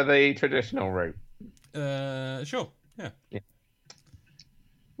traditional route. Sure, yeah.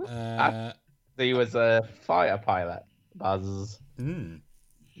 He was a fighter pilot. Buzz.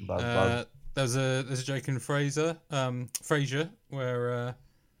 Buzz. There's a joke in Frasier, where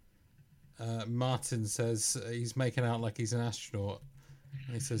Martin says he's making out like he's an astronaut.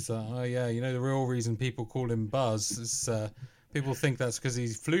 And he says, "Oh yeah, you know the real reason people call him Buzz is people think that's because he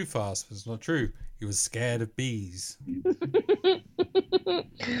flew fast. But it's not true. He was scared of bees."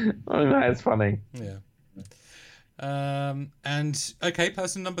 Oh, that is funny. Yeah. And okay,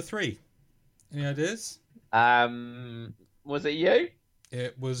 person number 3. Any ideas? Was it you?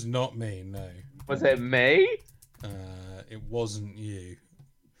 It was not me. No. Was it me? It wasn't you.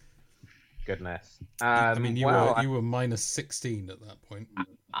 Goodness. I mean, you were minus 16 at that point.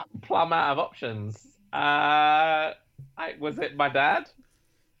 I'm plumb out of options. Was it my dad?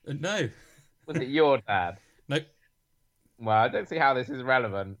 No. Was it your dad? Nope. Well, I don't see how this is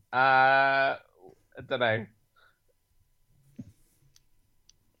relevant. I don't know.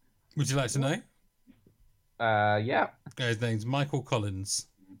 Would you like to know? Yeah. His name's Michael Collins.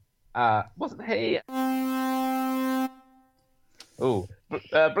 Wasn't he? Oh,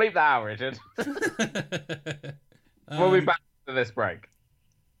 bleep that out, Richard. We'll be back to this break.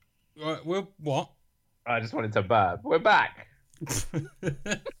 We're what? I just wanted to burp. We're back.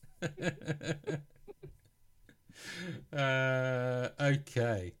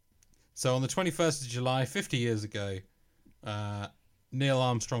 Okay. So on the 21st of July, 50 years ago, Neil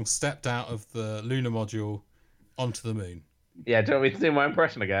Armstrong stepped out of the lunar module onto the moon. Yeah, do you want me to do my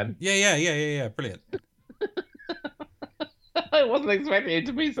impression again? Yeah. Brilliant. I wasn't expecting you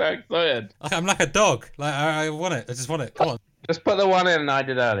to be so excited. I'm like a dog. Like I want it. I just want it. Come on. Just put the one in I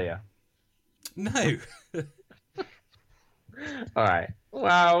did earlier. No. All right.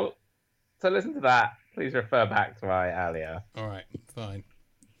 Well, to listen to that, please refer back to my earlier. All right. Fine.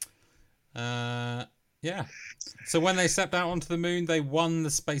 Yeah. So when they stepped out onto the moon, they won the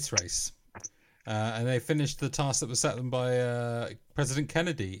space race. And they finished the task that was set them by President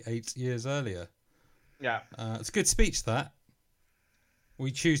Kennedy 8 years earlier. Yeah. It's a good speech, that.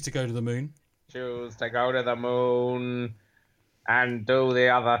 We choose to go to the moon. Choose to go to the moon and do the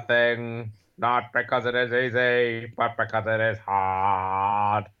other thing, not because it is easy, but because it is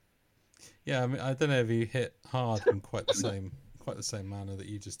hard. Yeah, I mean, I don't know if you hit hard in quite the same manner that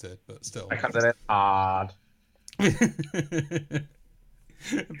you just did, but still. Because it is hard. Because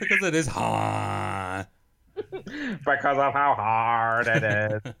it is hard. Because of how hard it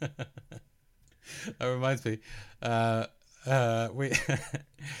is. That reminds me.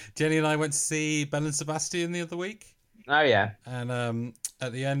 Jenny and I went to see Belle and Sebastian the other week. Oh yeah. And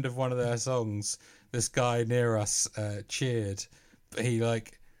at the end of one of their songs, this guy near us cheered. But he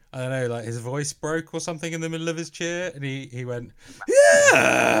I don't know, like his voice broke or something in the middle of his cheer, and he went,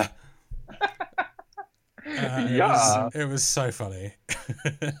 yeah. Yeah. It was so funny.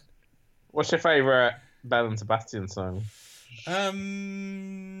 What's your favourite Belle and Sebastian song?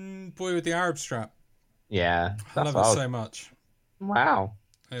 Boy with the Arab Strap. Yeah, I love it so much. Wow.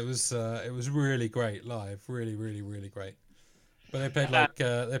 It was really great live, really, really, really great. But they played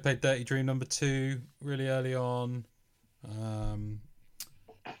they played Dirty Dream #2 really early on.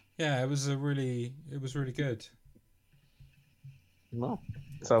 Yeah, it was really good. Well,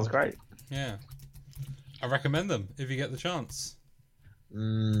 sounds great. Yeah, I recommend them if you get the chance.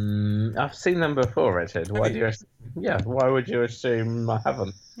 I've seen them before, Richard. Why do you? Yeah, why would you assume I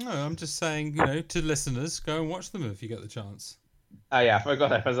haven't? No, I'm just saying, to listeners, go and watch them if you get the chance. Oh yeah, I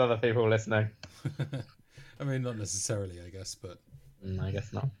forgot if there's other people listening. I mean, not necessarily, I guess, but I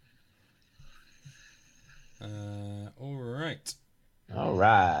guess not. All right. All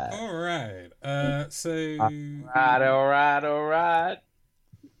right. So. All right.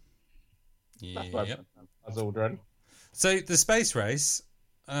 Yep. Buzz Aldrin. So the space race,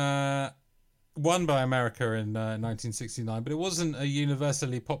 won by America in 1969, but it wasn't a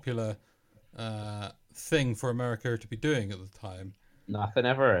universally popular thing for America to be doing at the time. Nothing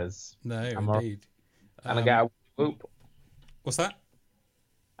ever is. No, indeed. And I get a whoop. What's that?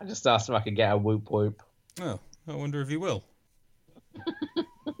 I just asked if I could get a whoop whoop. Oh, I wonder if you will.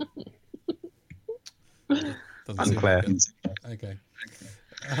 Unclear. Okay.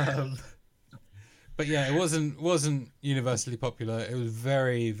 But yeah, it wasn't universally popular. It was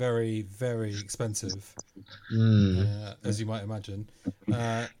very, very, very expensive, as you might imagine.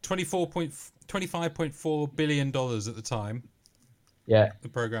 $25.4 billion at the time. Yeah. The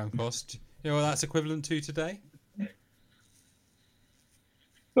program cost. You know what that's equivalent to today?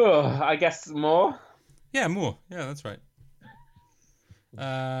 Oh, I guess more. Yeah, more. Yeah, that's right.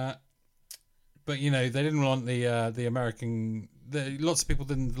 But they didn't want the American. Lots of people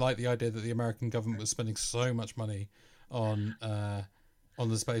didn't like the idea that the American government was spending so much money on the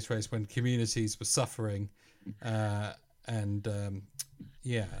space race when communities were suffering, and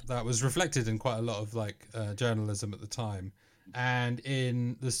that was reflected in quite a lot of journalism at the time, and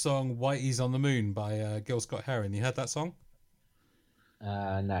in the song "Whitey's on the Moon" by Gil Scott-Heron. You heard that song?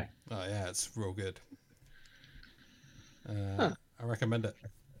 No. Oh yeah, it's real good. I recommend it.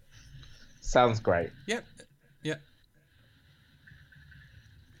 Sounds great. Yep.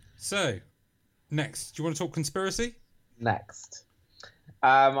 So, next, do you want to talk conspiracy? Next.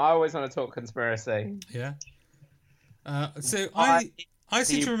 I always want to talk conspiracy. Yeah. So I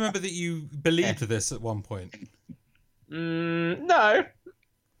seem to remember that you believed this at one point. No.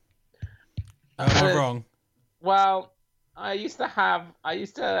 Am I wrong? Well, I used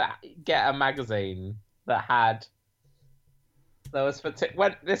to get a magazine that had. This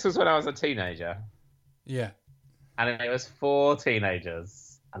was when I was a teenager. Yeah. And it was for teenagers.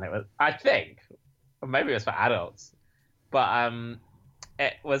 And it was, I think, or maybe it was for adults, but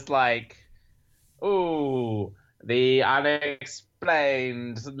it was like, ooh, the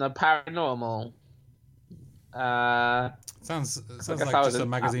unexplained, the paranormal. Sounds like just a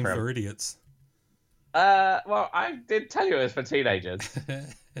magazine for idiots. Well, I did tell you it was for teenagers.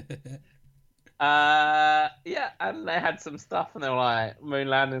 Yeah, and they had some stuff, and they were like, moon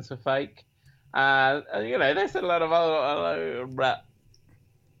landings were fake. They said a lot of other.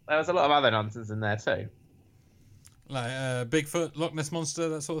 There was a lot of other nonsense in there too. Like Bigfoot, Loch Ness Monster,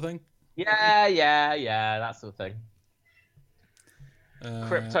 that sort of thing? Yeah, that sort of thing.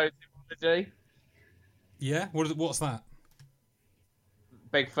 Cryptozoology. Yeah? What's that?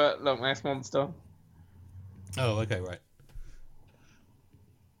 Bigfoot, Loch Ness Monster. Oh, okay, right.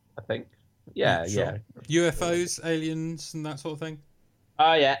 I think. Yeah, sure. Yeah. UFOs, aliens, and that sort of thing?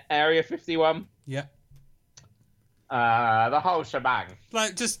 Oh, yeah. Area 51. Yeah. The whole shebang.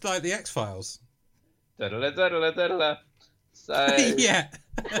 Just like the X-Files. So yeah.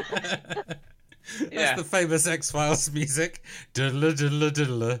 That's the famous X-Files music. Diddler, diddler,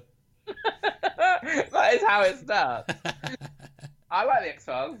 diddler. That is how it starts. I like the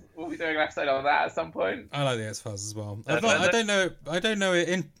X-Files. We'll be doing an episode on that at some point. I like the X-Files as well. I don't know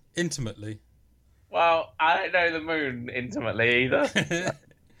it intimately. Well, I don't know the moon intimately either.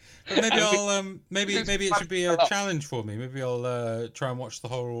 But maybe I'll maybe it should be a challenge for me. Maybe I'll try and watch the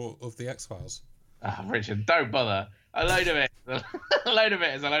whole of the X-Files. Oh, Richard, don't bother. A load of it is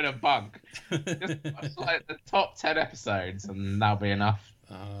a load of bunk. Just watch the top 10 episodes, and that'll be enough.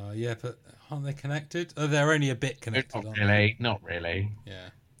 Yeah, but aren't they connected? Oh, they're only a bit connected. Not really.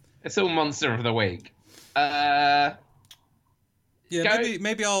 Yeah. It's all Monster of the Week. Yeah,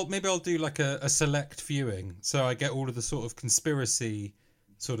 maybe I'll do like a select viewing, so I get all of the sort of conspiracy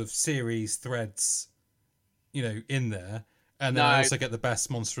sort of series threads, in there, and then No. I also get the best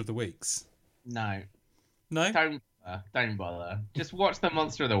Monster of the Weeks. No. No? Don't bother. Just watch the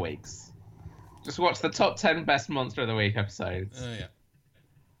Monster of the Weeks. Just watch the top 10 best Monster of the Week episodes. Yeah.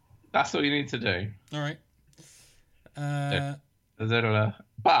 That's all you need to do. All right.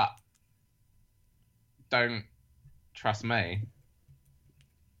 But don't trust me.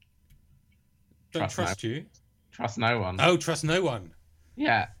 Don't trust you. Trust no one. Oh, trust no one.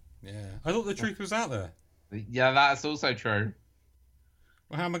 Yeah. Yeah. I thought the truth was out there. Yeah, that's also true.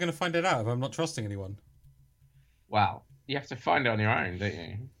 Well, how am I going to find it out if I'm not trusting anyone? Well, you have to find it on your own, don't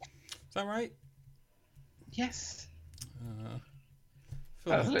you? Is that right? Yes.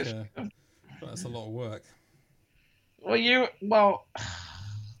 I feel like that's a lot of work. Well,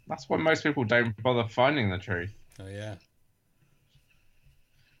 that's why most people don't bother finding the truth. Oh, yeah.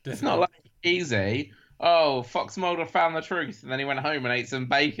 Difficult. It's not like easy. Oh, Fox Mulder found the truth, and then he went home and ate some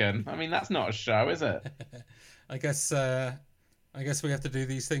bacon. I mean, that's not a show, is it? I guess we have to do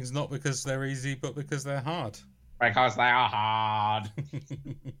these things not because they're easy, but because they're hard. Because they are hard.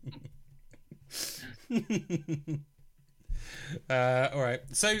 All right.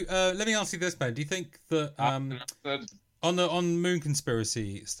 So let me ask you this, Ben. Do you think that on moon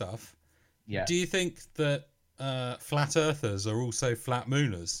conspiracy stuff, yeah, do you think that flat earthers are also flat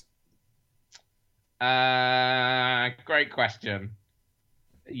mooners? Great question.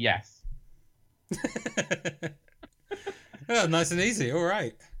 Yes. Oh, nice and easy. All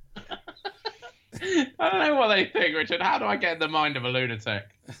right. I don't know what they think, Richard. How do I get in the mind of a lunatic?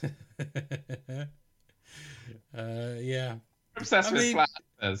 Yeah. Obsessed with flat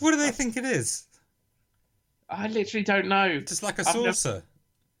earthers. What do they think it is? I literally don't know. Just like a saucer.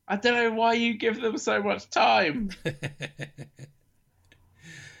 I don't know why you give them so much time.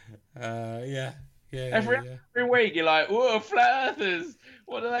 Yeah. Every week you're like, "Whoa, flat earthers!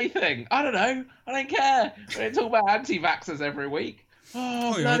 What do they think?" I don't know. I don't care. We don't talk about anti-vaxxers every week.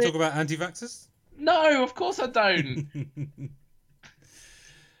 Oh, you want to talk about anti-vaxxers? No, of course I don't.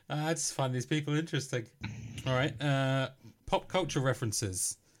 I just find these people interesting. All right. Pop culture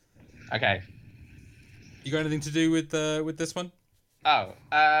references. Okay. You got anything to do with this one? Oh,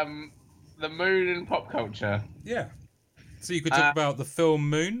 the moon and pop culture. Yeah. So you could talk about the film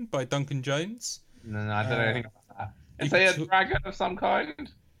Moon by Duncan Jones. No, I don't know anything about that. Is he a dragon of some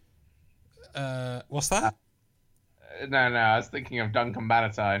kind? What's that? No, I was thinking of Duncan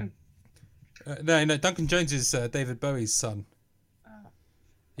Bannatyne. No, Duncan Jones is David Bowie's son.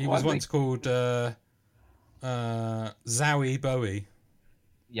 He was once called Zowie Bowie.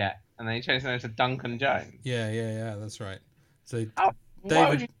 Yeah, and then he changed his name to Duncan Jones. Yeah, that's right. So Oh,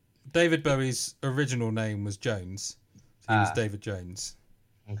 David Bowie's original name was Jones. So he was David Jones.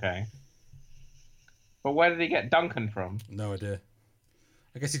 Okay. But where did he get Duncan from? No idea.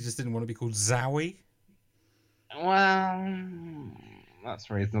 I guess he just didn't want to be called Zowie. Well,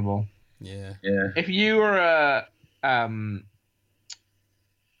 that's reasonable. Yeah. If you were a let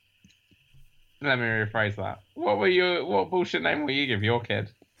me rephrase that. What bullshit name will you give your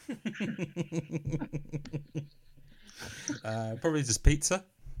kid? Probably just Pizza.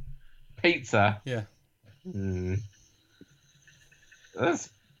 Pizza? Yeah.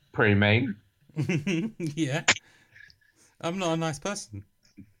 That's pretty mean. Yeah. I'm not a nice person.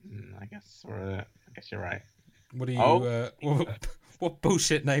 I guess you're right. What do you what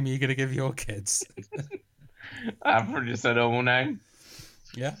bullshit name are you going to give your kids? I've just a normal name.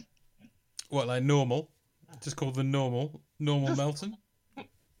 Yeah. What, like normal? Just called the normal Melton?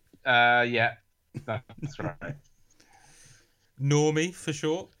 Yeah. That's right. Normie for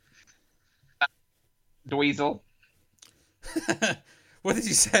short. Dweezil. What did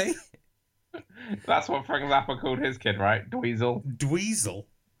you say? That's what Frank Zappa called his kid, right? Dweezil. Dweezil?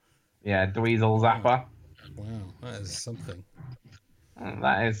 Yeah, Dweezil Zappa. Wow, that is something.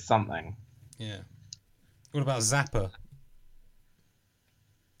 That is something. Yeah. What about Zappa?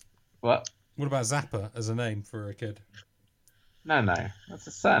 What? What about Zappa as a name for a kid? No, that's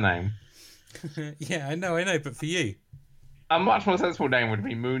a surname. Yeah, I know, but for you. A much more sensible name would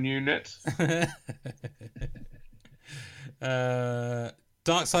be Moon Unit.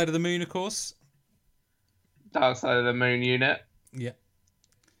 Dark Side of the Moon, of course. Dark Side of the Moon Unit. Yeah.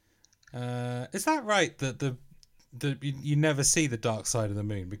 Is that right that you never see the dark side of the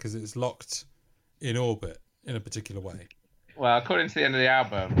moon because it's locked in orbit in a particular way? Well, according to the end of the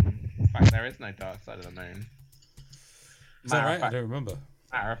album, in fact, there is no dark side of the moon. Is that right? I don't remember.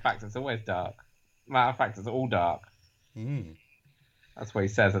 Matter of fact, it's always dark. Matter of fact, it's all dark. That's what he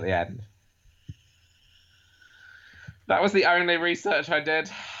says at the end. That was the only research I did.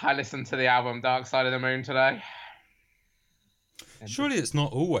 I listened to the album Dark Side of the Moon today. Surely it's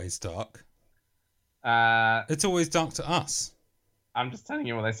not always dark. Uh, It's always dark to us. I'm just telling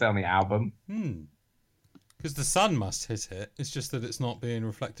you what they say on the album. Because the sun must hit it. It's just that it's not being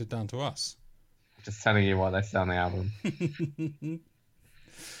reflected down to us. Just telling you what they say on the album.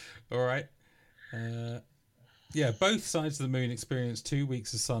 All right. Yeah, both sides of the moon experience 2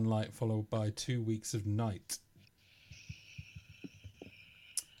 weeks of sunlight followed by 2 weeks of night.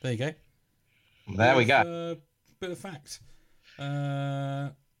 There you go. There we go. Bit of fact.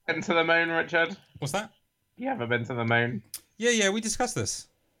 Been to the moon, Richard? What's that? You ever been to the moon? Yeah, we discussed this.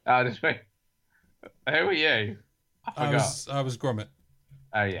 Oh, did we? Who are you? I forgot. I was Gromit.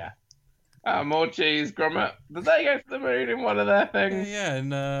 Oh, yeah. More cheese, Gromit. Did they go to the moon in one of their things? Yeah,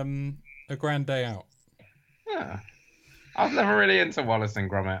 and A Grand Day Out. Yeah. I was never really into Wallace and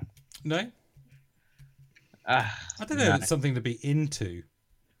Gromit. No? I don't know. No. It's something to be into.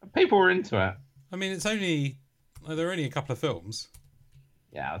 People were into it. I mean, there are only a couple of films.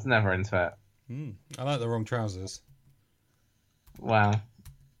 Yeah, I was never into it. I like The Wrong Trousers. Well,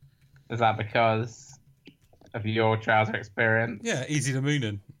 is that because of your trouser experience? Yeah, Easy to Moon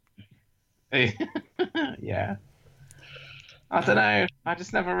in. Yeah. I don't know. I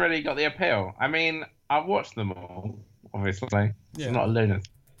just never really got the appeal. I mean, I've watched them all, obviously. Yeah. I'm not a lunatic.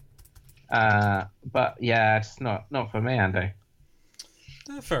 But yeah, it's not for me, Andy.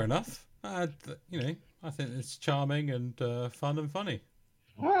 Fair enough. I think it's charming and fun and funny.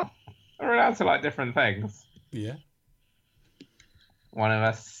 Well, we're allowed to like different things. Yeah. One of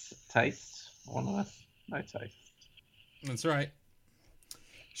us taste, one of us no taste. That's right.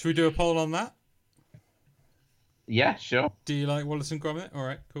 Should we do a poll on that? Yeah, sure. Do you like Wallace and Gromit? All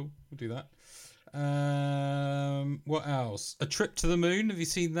right, cool. We'll do that. What else? A Trip to the Moon. Have you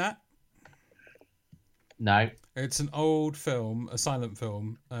seen that? No. It's an old film, a silent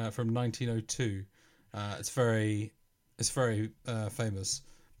film from 1902. It's very famous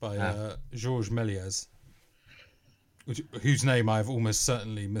by Georges Méliès, whose name I've almost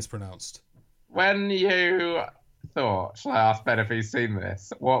certainly mispronounced. When you thought, shall I ask Ben if he's seen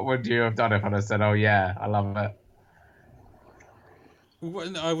this? What would you have done if I'd have said, oh yeah, I love it?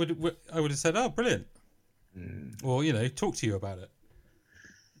 I would have said, oh, brilliant. Or, talk to you about it.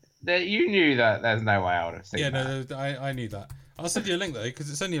 You knew that there's no way I would have seen that. No, I knew that. I'll send you a link, though, because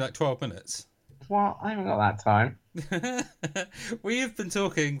it's only like 12 minutes. What? I haven't got that time. We have been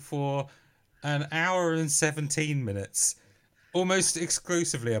talking for an hour and 17 minutes, almost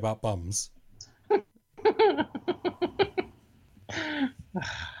exclusively about bums.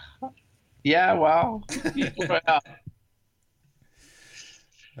 Yeah, well, you put it up.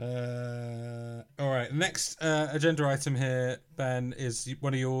 All right. Next agenda item here, Ben, is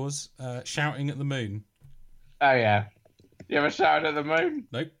one of yours. Shouting at the moon. Oh yeah. You ever shouted at the moon?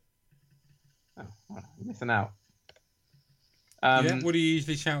 Nope. Oh, well, you're missing out. Yeah. What do you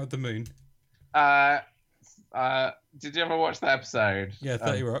usually shout at the moon? Did you ever watch that episode? Yeah,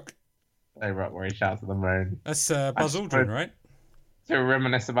 30 Rock. 30 Rock, where he shouts at the moon. That's Buzz Aldrin, right? To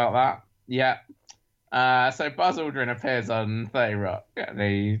reminisce about that. Yeah. So Buzz Aldrin appears on 30 Rock and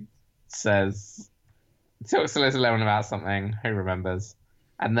he talks to Liz Lemon about something, who remembers?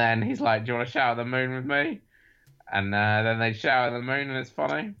 And then he's like, do you want to shout at the moon with me? And then they shout at the moon and it's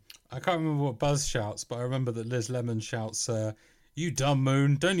funny. I can't remember what Buzz shouts, but I remember that Liz Lemon shouts, you dumb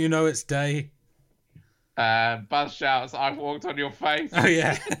moon, don't you know it's day? Buzz shouts, I've walked on your face. Oh,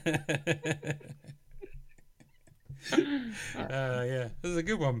 yeah. Yeah, this is a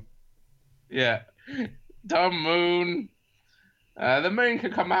good one. Yeah. Dumb moon. The moon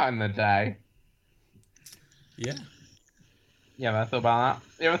could come out in the day. Yeah. You ever thought about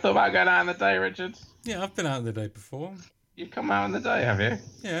that? You ever thought about going out in the day, Richard? Yeah, I've been out in the day before. You've come out in the day, have you?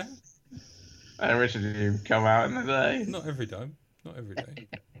 Yeah. Richard, you've come out in the day. Not every time. Not every day.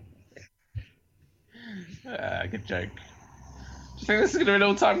 Good joke. Do you think this is going to be an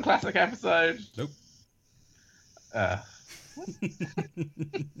all-time classic episode? Nope.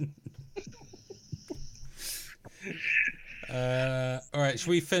 All right, should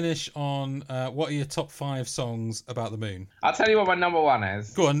we finish on what are your top 5 songs about the moon? I'll tell you what my number 1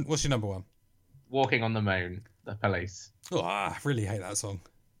 is. Go on, what's your number 1? Walking on the Moon, The Police. Oh, I really hate that song.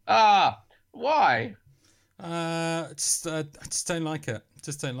 Why? I just don't like it.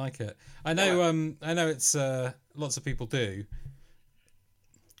 Just don't like it. I know. I know it's lots of people do,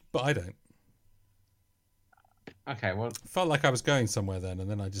 but I don't. Okay, well, Felt like I was going somewhere then, and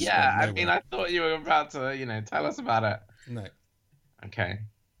then I just yeah. went I mean, nowhere. I thought you were about to, tell us about it. No. Okay.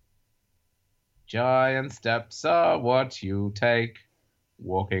 Giant steps are what you take,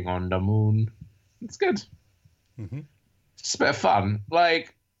 walking on the moon. It's good. Mm-hmm. It's just a bit of fun.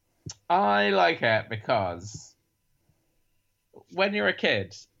 Like, I like it because when you're a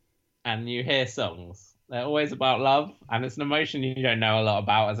kid and you hear songs, they're always about love, and it's an emotion you don't know a lot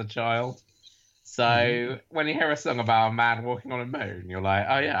about as a child. So when you hear a song about a man walking on a moon, you're like,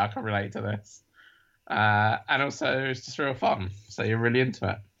 oh yeah, I can relate to this. And also, it's just real fun. So you're really into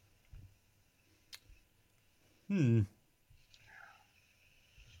it.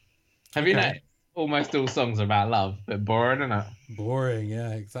 Have you know almost all songs are about love? Bit boring, isn't it? Boring,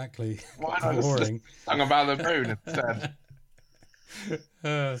 yeah, exactly. Why not boring? Just song about the moon instead?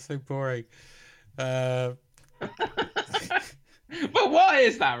 So boring. But why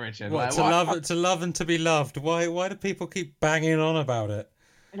is that, Richard? What, to love and to be loved. Why do people keep banging on about it?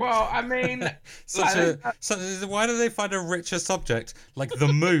 Well, I mean, why do they find a richer subject like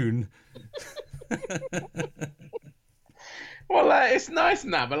the moon? Well, it's nice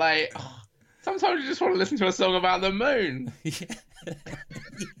and that, but like, sometimes you just want to listen to a song about the moon.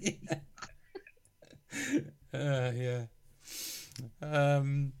 Yeah.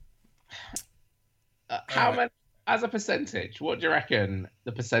 How many, as a percentage, what do you reckon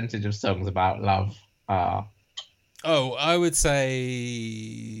the percentage of songs about love are? Oh, I would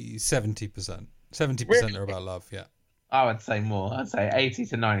say 70%. 70% are about love, yeah. I would say more. I'd say 80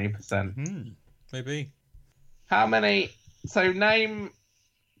 to 90%. Maybe. How many? So name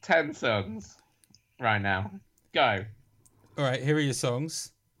 10 songs right now. Go. All right, here are your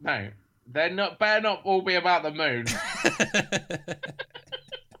songs. No, they're not. Better not all be about the moon.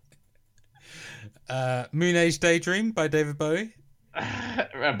 Moon Age Daydream by David Bowie.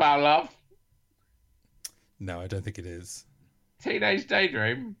 About love. No, I don't think it is. Teenage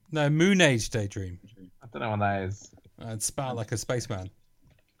Daydream. No, Moon Age Daydream. I don't know what that is. It's about like a spaceman.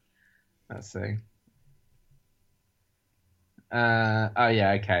 Let's see. Oh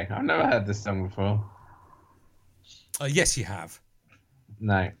yeah, okay. I've never heard this song before. Yes, you have.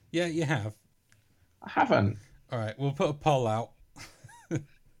 No. Yeah, you have. I haven't. All right, we'll put a poll out.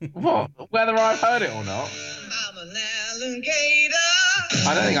 What? Whether I've heard it or not? I'm an alligator.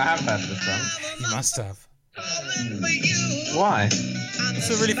 I don't think I have heard this song. You must have. Why? It's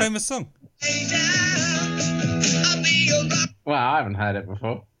a really famous song. Well, I haven't heard it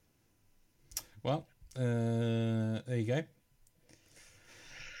before. Well, there you go.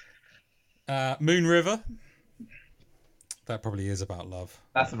 Moon River. That probably is about love.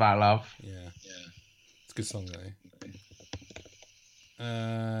 That's about love. Yeah. It's a good song, though.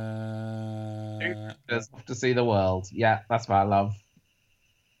 Just off to see the world. Yeah, that's about love.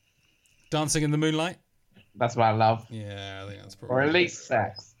 Dancing in the Moonlight. That's about love. Yeah, I think that's probably. Or at least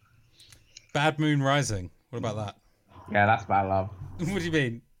sex. Bad Moon Rising. What about that? Yeah, that's about love. What do you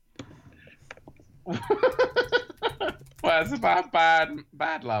mean? Well, it's about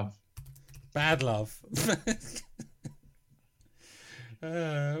bad love. Bad love.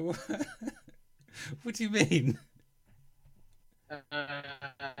 What do you mean?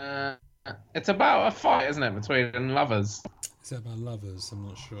 It's about a fight, isn't it, between lovers? Is it about lovers? I'm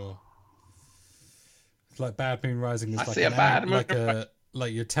not sure. It's like Bad Moon Rising is I like see a bad moon.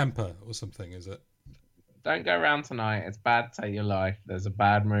 like your temper or something, is it? Don't go around tonight. It's bad to take your life. There's a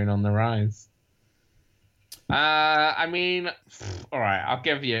bad moon on the rise. I mean, all right, I'll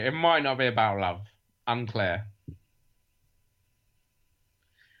give you. It might not be about love. Unclear.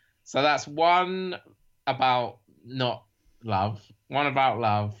 So that's one about not love, one about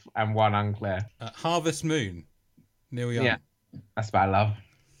love, and one unclear. Harvest Moon, Neil Young. Yeah, that's about love.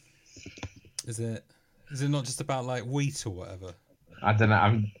 Is it not just about like wheat or whatever? I don't know. I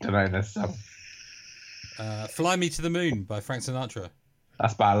don't know this song. Fly Me to the Moon by Frank Sinatra.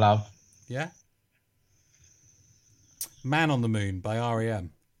 That's about love. Yeah. Man on the Moon by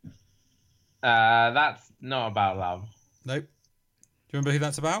R.E.M. That's not about love. Nope. Do you remember who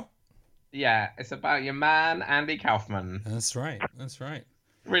that's about? Yeah, it's about your man, Andy Kaufman. That's right.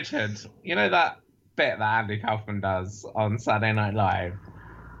 Richard, you know that bit that Andy Kaufman does on Saturday Night Live?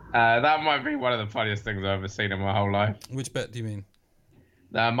 That might be one of the funniest things I've ever seen in my whole life. Which bit do you mean?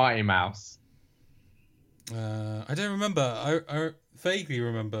 The Mighty Mouse. I don't remember. I vaguely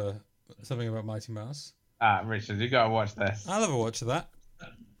remember something about Mighty Mouse. Richard, you gotta watch this. I'll have a watch of that.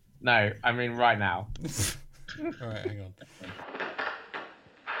 No, I mean right now. All right, hang on.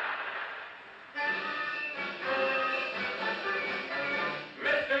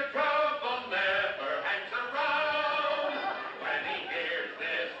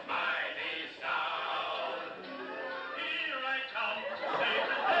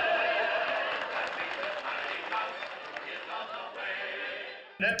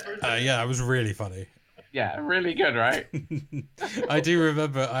 Yeah, it was really funny. Yeah, really good, right? I do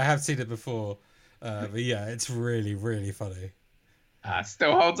remember. I have seen it before, but yeah, it's really, really funny.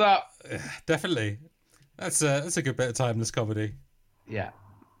 Still holds up. Definitely. That's a good bit of timeless comedy. Yeah.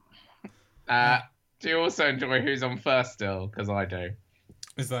 Do you also enjoy Who's on First still? Because I do.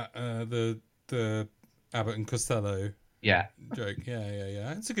 Is that the Abbott and Costello Yeah. joke?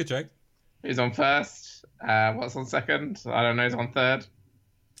 Yeah. It's a good joke. Who's on first? What's on second? I don't know. Who's on third?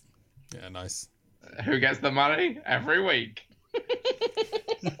 Yeah, nice. Who gets the money every week?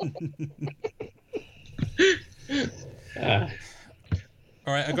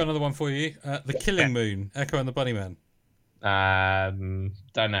 All right, I got another one for you. The Killing Moon, Echo and the Bunnymen.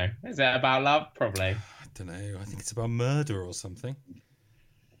 Don't know. Is it about love? Probably. I don't know. I think it's about murder or something.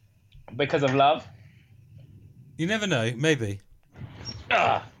 Because of love? You never know. Maybe.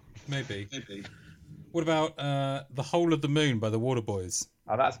 Ugh. Maybe. What about The Whole of the Moon by the Waterboys?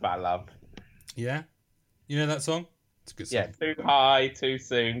 Oh, that's about love. Yeah? You know that song? It's a good song. Yeah, too high, too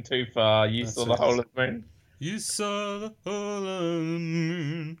soon, too far. You That's saw it. the whole of the moon. You saw the whole of the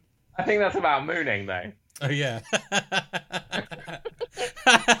moon. I think that's about mooning, though. Oh, yeah.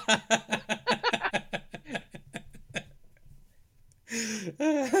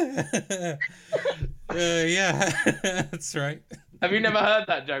 Yeah, that's right. Have you never heard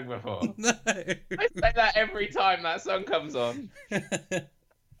that joke before? No. I say that every time that song comes on.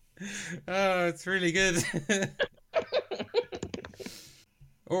 Oh, it's really good.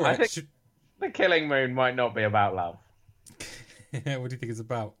 All I right. think The Killing Moon might not be about love. What do you think it's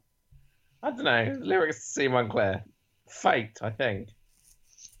about? I don't know. The lyrics seem unclear. Fate, I think.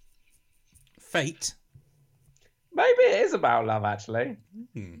 Fate? Maybe it is about love, actually.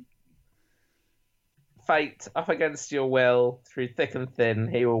 Hmm. Fate, up against your will, through thick and thin,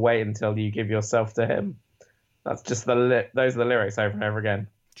 he will wait until you give yourself to him. That's just those are the lyrics over and over again.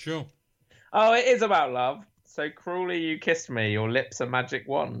 Sure. Oh, it is about love. So cruelly you kissed me, your lips a magic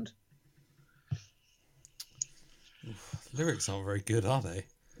wand. Lyrics aren't very good, are they?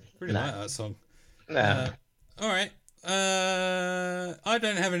 Really like that song. No. All right. I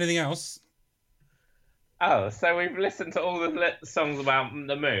don't have anything else. Oh, so we've listened to all the songs about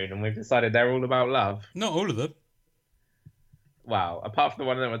the moon and we've decided they're all about love. Not all of them. Wow, apart from the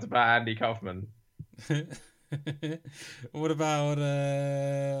one that was about Andy Kaufman. What about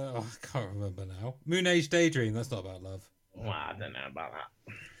I can't remember now. Moon Age Daydream, that's not about love. Well, I don't know about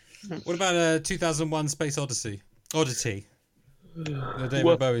that. What about 2001 Space Odyssey? The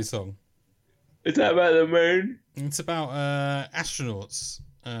David Bowie song. Is that about the moon? It's about astronauts.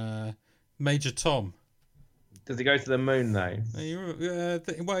 Major Tom. Does he go to the moon though?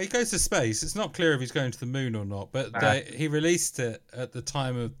 Well, he goes to space. It's not clear if he's going to the moon or not, but he released it at the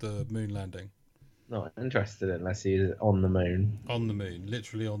time of the moon landing. Not interested unless he's on the moon. On the moon,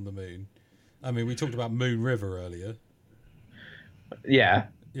 literally on the moon. I mean, we talked about Moon River earlier. Yeah.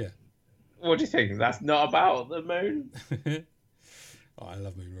 Yeah. What do you think? That's not about the moon? Oh, I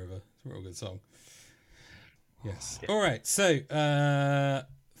love Moon River. It's a real good song. Yes. Yeah. All right. So,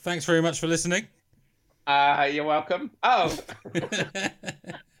 thanks very much for listening. You're welcome. Oh.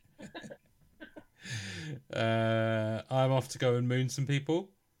 I'm off to go and moon some people.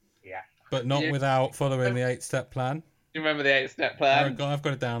 Yeah. But not without following the 8-step plan. Do you remember the 8-step plan? I've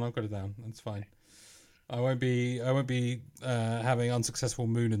got it down. That's fine. I won't be having unsuccessful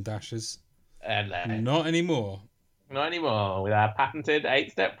moon and dashes. No. Not anymore. Not anymore. With our patented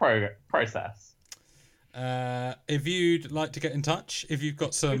 8-step process. If you'd like to get in touch, if you've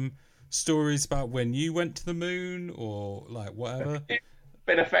got some stories about when you went to the moon or like whatever,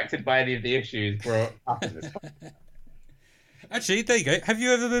 been affected by any of the issues brought up in this. Actually, there you go. Have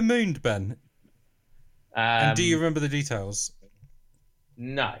you ever been mooned, Ben? And do you remember the details?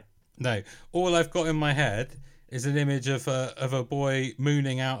 No. No. All I've got in my head is an image of a boy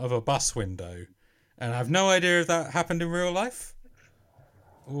mooning out of a bus window, and I've no idea if that happened in real life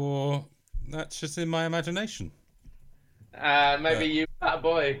or that's just in my imagination. Maybe you that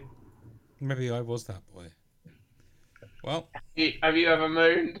boy. Maybe I was that boy. Well, have you ever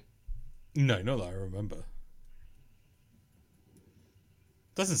mooned? No, not that I remember.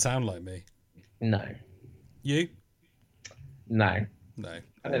 Doesn't sound like me. No. You? No. No.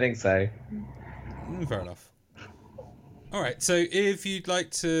 I don't think so. Fair enough. All right. So if you'd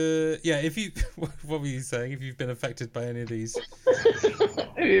like to, what were you saying? If you've been affected by any of these, if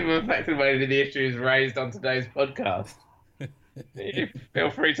you've been affected by any of the issues raised on today's podcast, feel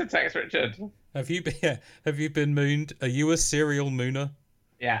free to text Richard. Have you been mooned? Are you a serial mooner?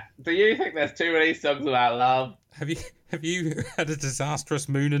 Yeah. Do you think there's too many songs about love? Have you had a disastrous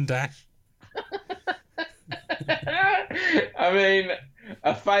moon and dash? I mean,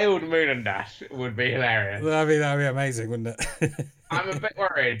 a failed moon and dash would be hilarious. That'd be amazing, wouldn't it? I'm a bit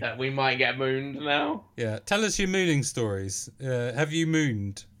worried that we might get mooned now. Yeah. Tell us your mooning stories. Have you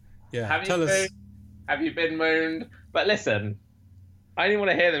mooned? Yeah. Have Have you been mooned? But listen, I only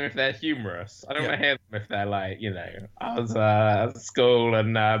want to hear them if they're humorous. I don't Yeah. want to hear them if they're like, I was at school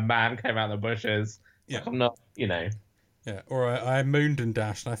and a man came out of the bushes. Yeah. Like, I'm not, Yeah, or I mooned and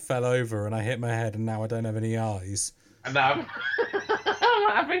dashed and I fell over and I hit my head and now I don't have any eyes. And I'm, I'm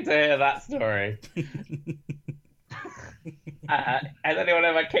happy to hear that story. Has anyone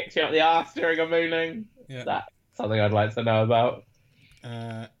ever kicked you up the arse during a mooning? Yeah. That's something I'd like to know about.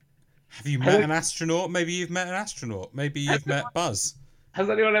 Have you met an astronaut? Maybe you've met an astronaut. Maybe you've met Buzz. Has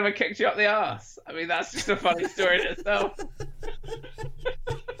anyone ever kicked you up the arse? I mean, that's just a funny story in itself.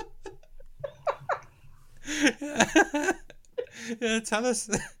 Yeah, tell us.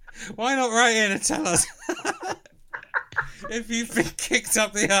 Why not write in and tell us if you've been kicked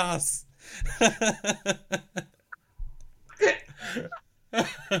up the arse?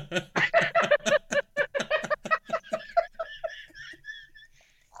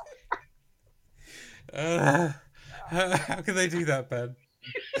 How can they do that, Ben?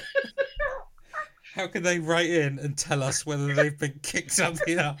 How can they write in and tell us whether they've been kicked up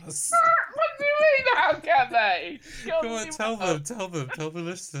the arse? What do you mean? How can they? Go on, tell the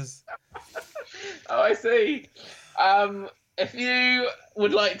listeners. Oh, I see. If you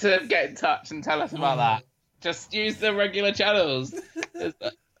would like to get in touch and tell us about that, just use the regular channels.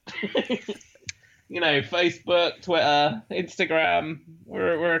 Facebook, Twitter, Instagram.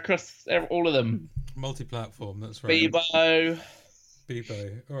 We're across all of them. Multi-platform, that's right.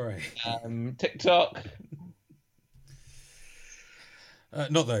 Bebo. All right. TikTok.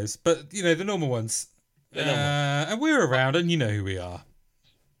 Not those, but the normal ones. And we're around, and you know who we are.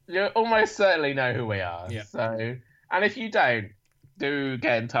 You almost certainly know who we are. Yeah. So, and if you don't, do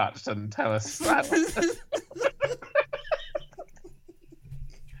get in touch and tell us.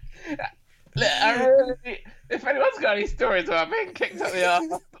 If anyone's got any stories about being kicked up the arse,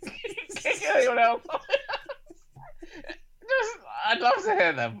 kick anyone else. I'd love to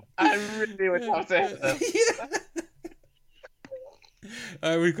hear them. I really would love to hear them.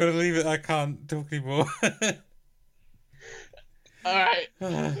 We've got to leave it. I can't talk anymore. All right.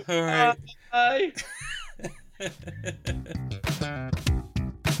 All right. Bye.